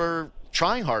players were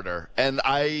trying harder. And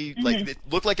like it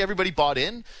looked like everybody bought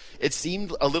in. It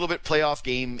seemed a little bit playoff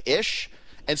game-ish.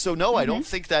 And so, no, I don't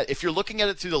think that if you're looking at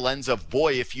it through the lens of,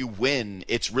 boy, if you win,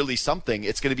 it's really something.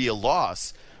 It's going to be a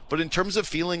loss. But in terms of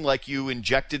feeling like you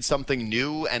injected something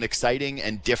new and exciting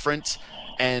and different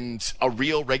and a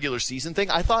real regular season thing,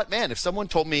 I thought, man, if someone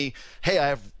told me, hey, I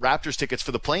have Raptors tickets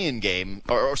for the play-in game,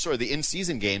 or the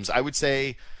in-season games, I would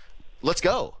say, let's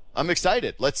go. I'm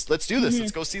excited. Let's do this.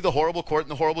 Let's go see the horrible court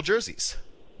and the horrible jerseys.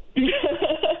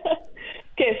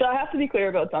 Okay, so I have to be clear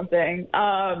about something.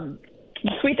 The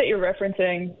tweet that you're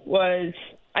referencing was,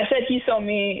 I said he saw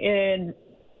me in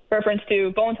reference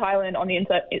to Bones Highland on the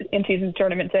in-season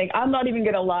tournament saying, I'm not even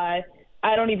going to lie,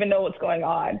 I don't even know what's going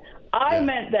on. I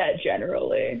meant that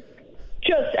generally,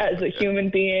 just as a human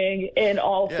being in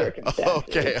all circumstances.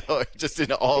 Okay, just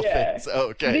in all things.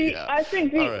 Okay, I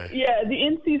think the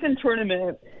in-season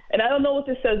tournament, and I don't know what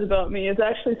this says about me, is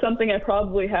actually something I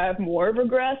probably have more of a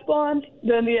grasp on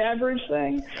than the average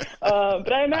thing.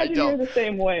 But I imagine you're the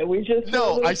same way.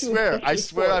 I swear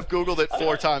I've Googled it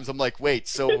 4 times. I'm like, wait,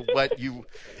 so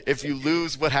if you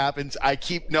lose, what happens? I've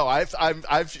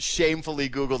shamefully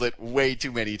Googled it way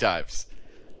too many times.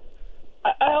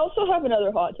 I also have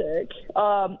another hot take.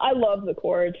 I love the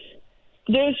courts.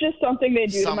 There's just something they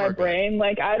do to my brain.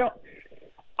 Like, I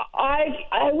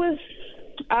was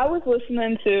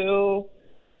listening to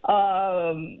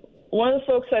one of the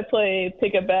folks I play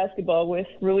pickup basketball with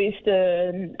released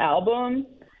an album,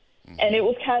 and it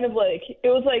was kind of like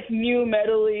new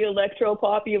metal-y,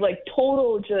 electro-poppy, like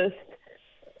total just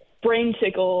brain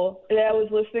tickle that I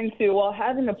was listening to while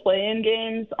having the play-in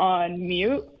games on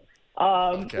mute.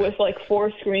 With like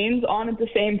 4 screens on at the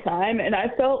same time, and I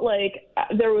felt like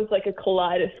there was like a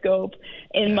kaleidoscope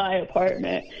in my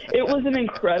apartment. It was an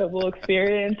incredible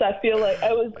experience. I feel like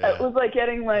it was like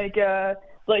getting like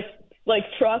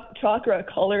chakra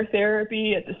color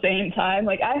therapy at the same time.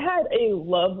 Like, I had a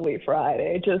lovely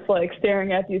Friday just like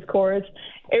staring at these courts.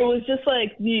 It was just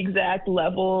like the exact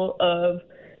level of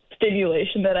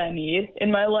stimulation that I need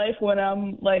in my life when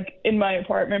I'm like in my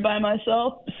apartment by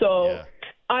myself. So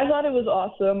I thought it was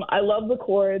awesome. I love the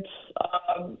courts.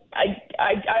 I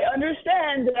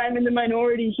understand that I'm in the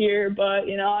minority here, but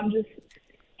I'm just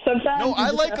Sometimes No, you I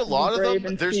just like have a to lot be of brave them.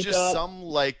 and There's speak just up. some,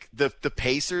 like the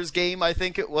Pacers game, I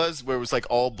think it was, where it was like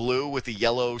all blue with a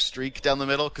yellow streak down the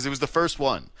middle, because it was the first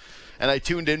one. And I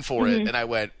tuned in for it, and I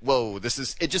went, whoa,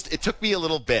 it took me a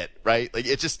little bit, right? Like,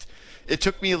 it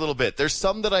took me a little bit. There's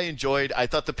some that I enjoyed. I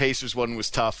thought the Pacers one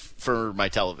was tough for my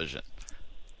television.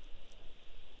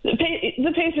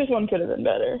 The Pacers one could have been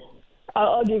better.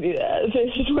 I'll give you that. The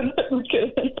Pacers one could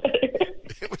have been better.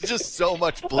 It was just so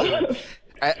much blue.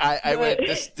 I went,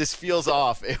 this feels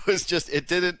off. It was just, it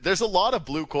didn't, there's a lot of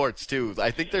blue courts too. I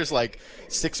think there's like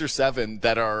 6 or 7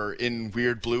 that are in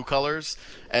weird blue colors,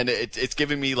 and it's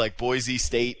giving me like Boise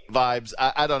State vibes.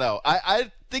 I don't know.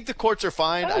 I think the courts are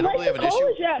fine. I don't really have an issue. The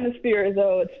college atmosphere,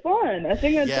 though, it's fun. I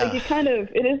think it's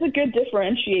it is a good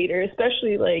differentiator,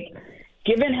 especially like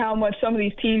given how much some of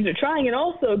these teams are trying, and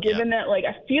also given that like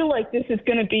I feel like this is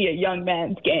going to be a young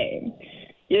man's game.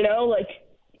 You know, like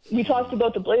we talked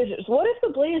about the Blazers. What if the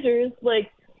Blazers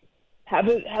like have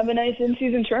a nice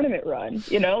in-season tournament run?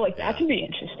 You know, like that could be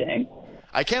interesting.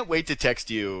 I can't wait to text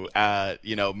you at,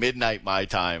 midnight my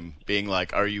time being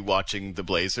like, are you watching the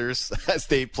Blazers as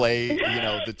they play,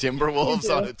 the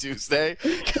Timberwolves on a Tuesday?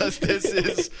 Because this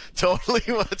is totally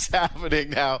what's happening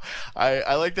now.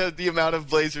 I like that the amount of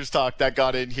Blazers talk that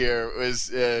got in here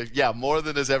was, more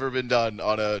than has ever been done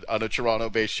on a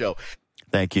Toronto-based show.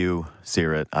 Thank you,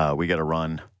 Seerat. We got to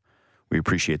run. We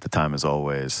appreciate the time as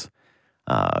always.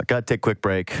 Got to take a quick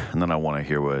break, and then I want to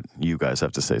hear what you guys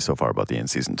have to say so far about the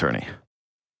in-season tourney.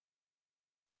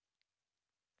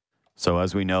 So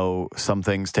as we know, some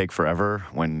things take forever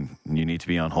when you need to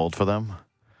be on hold for them.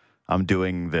 I'm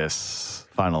doing this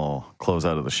final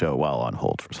closeout of the show while on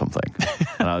hold for something.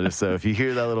 And I'll just, if you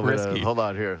hear that little bit of, hold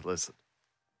on here, listen.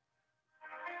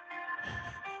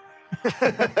 That's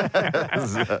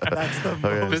the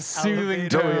most soothing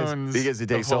elevated. tones. Because it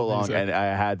takes so long, and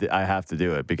I have to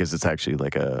do it because it's actually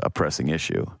like a pressing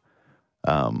issue.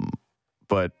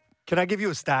 But Can I give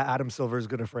you a stat Adam Silver is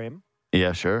going to frame?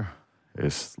 yeah, sure.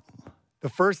 It's The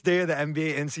first day of the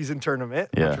NBA in-season tournament,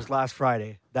 which was last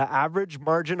Friday, the average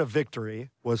margin of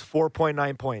victory was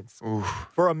 4.9 points. Oof.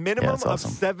 For a minimum that's awesome.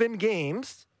 of 7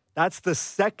 games, that's the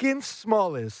second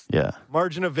smallest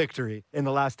margin of victory in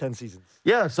the last 10 seasons.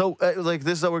 Yeah, so this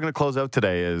is how we're going to close out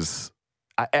today is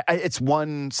it's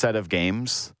one set of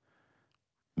games.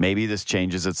 Maybe this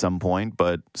changes at some point,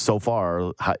 but so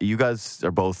far, you guys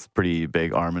are both pretty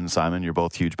big. Armin and Simon, you're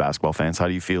both huge basketball fans. How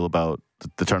do you feel about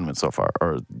the tournament so far,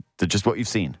 or just what you've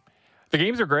seen? The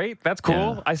games are great. That's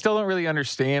cool. Yeah. I still don't really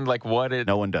understand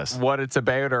No one does. what it's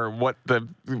about or what the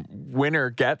winner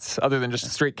gets other than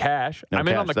just straight cash. No I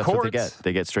mean, cash. on the That's courts, what they get.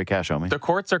 They get straight cash, homie. the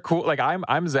courts are cool. Like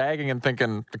I'm zagging and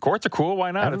thinking the courts are cool.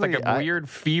 Why not? It's like a weird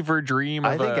fever dream.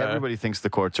 I think everybody thinks the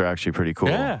courts are actually pretty cool.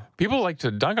 Yeah, people like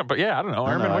to dunk them, but I don't know.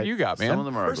 Armin, what do you got, man? Some of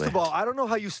them are First ugly. of all, I don't know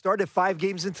how you started 5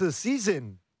 games into the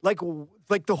season. Like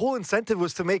the whole incentive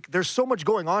was to make, there's so much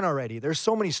going on already. There's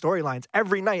so many storylines.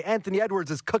 Every night, Anthony Edwards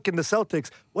is cooking the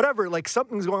Celtics. Whatever, like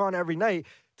something's going on every night.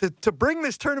 To bring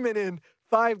this tournament in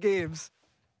 5 games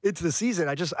into the season,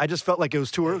 I just felt like it was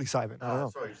too early, Simon. I don't know.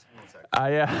 Sorry, just 1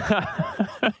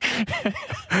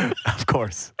 second. Of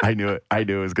course. I knew it. I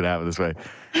knew it was going to happen this way.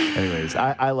 Anyways,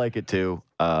 I like it too.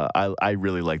 I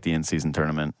really like the in-season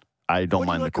tournament. I don't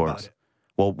mind the courts.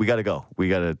 Well, we got to go. We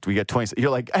got 20.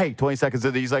 You're like, hey, 20 seconds.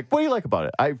 He's like, what do you like about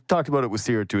it? I talked about it with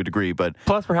Seerat to a degree, but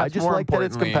Plus, perhaps I just more like that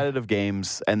it's importantly- competitive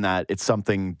games and that it's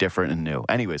something different and new.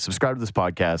 Anyway, subscribe to this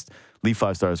podcast. Leave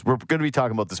 5 stars. We're going to be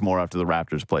talking about this more after the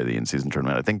Raptors play the in-season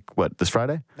tournament. I think, this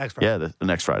Friday? Next Friday. Yeah, the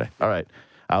next Friday. All right.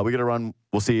 We got to run.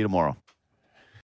 We'll see you tomorrow.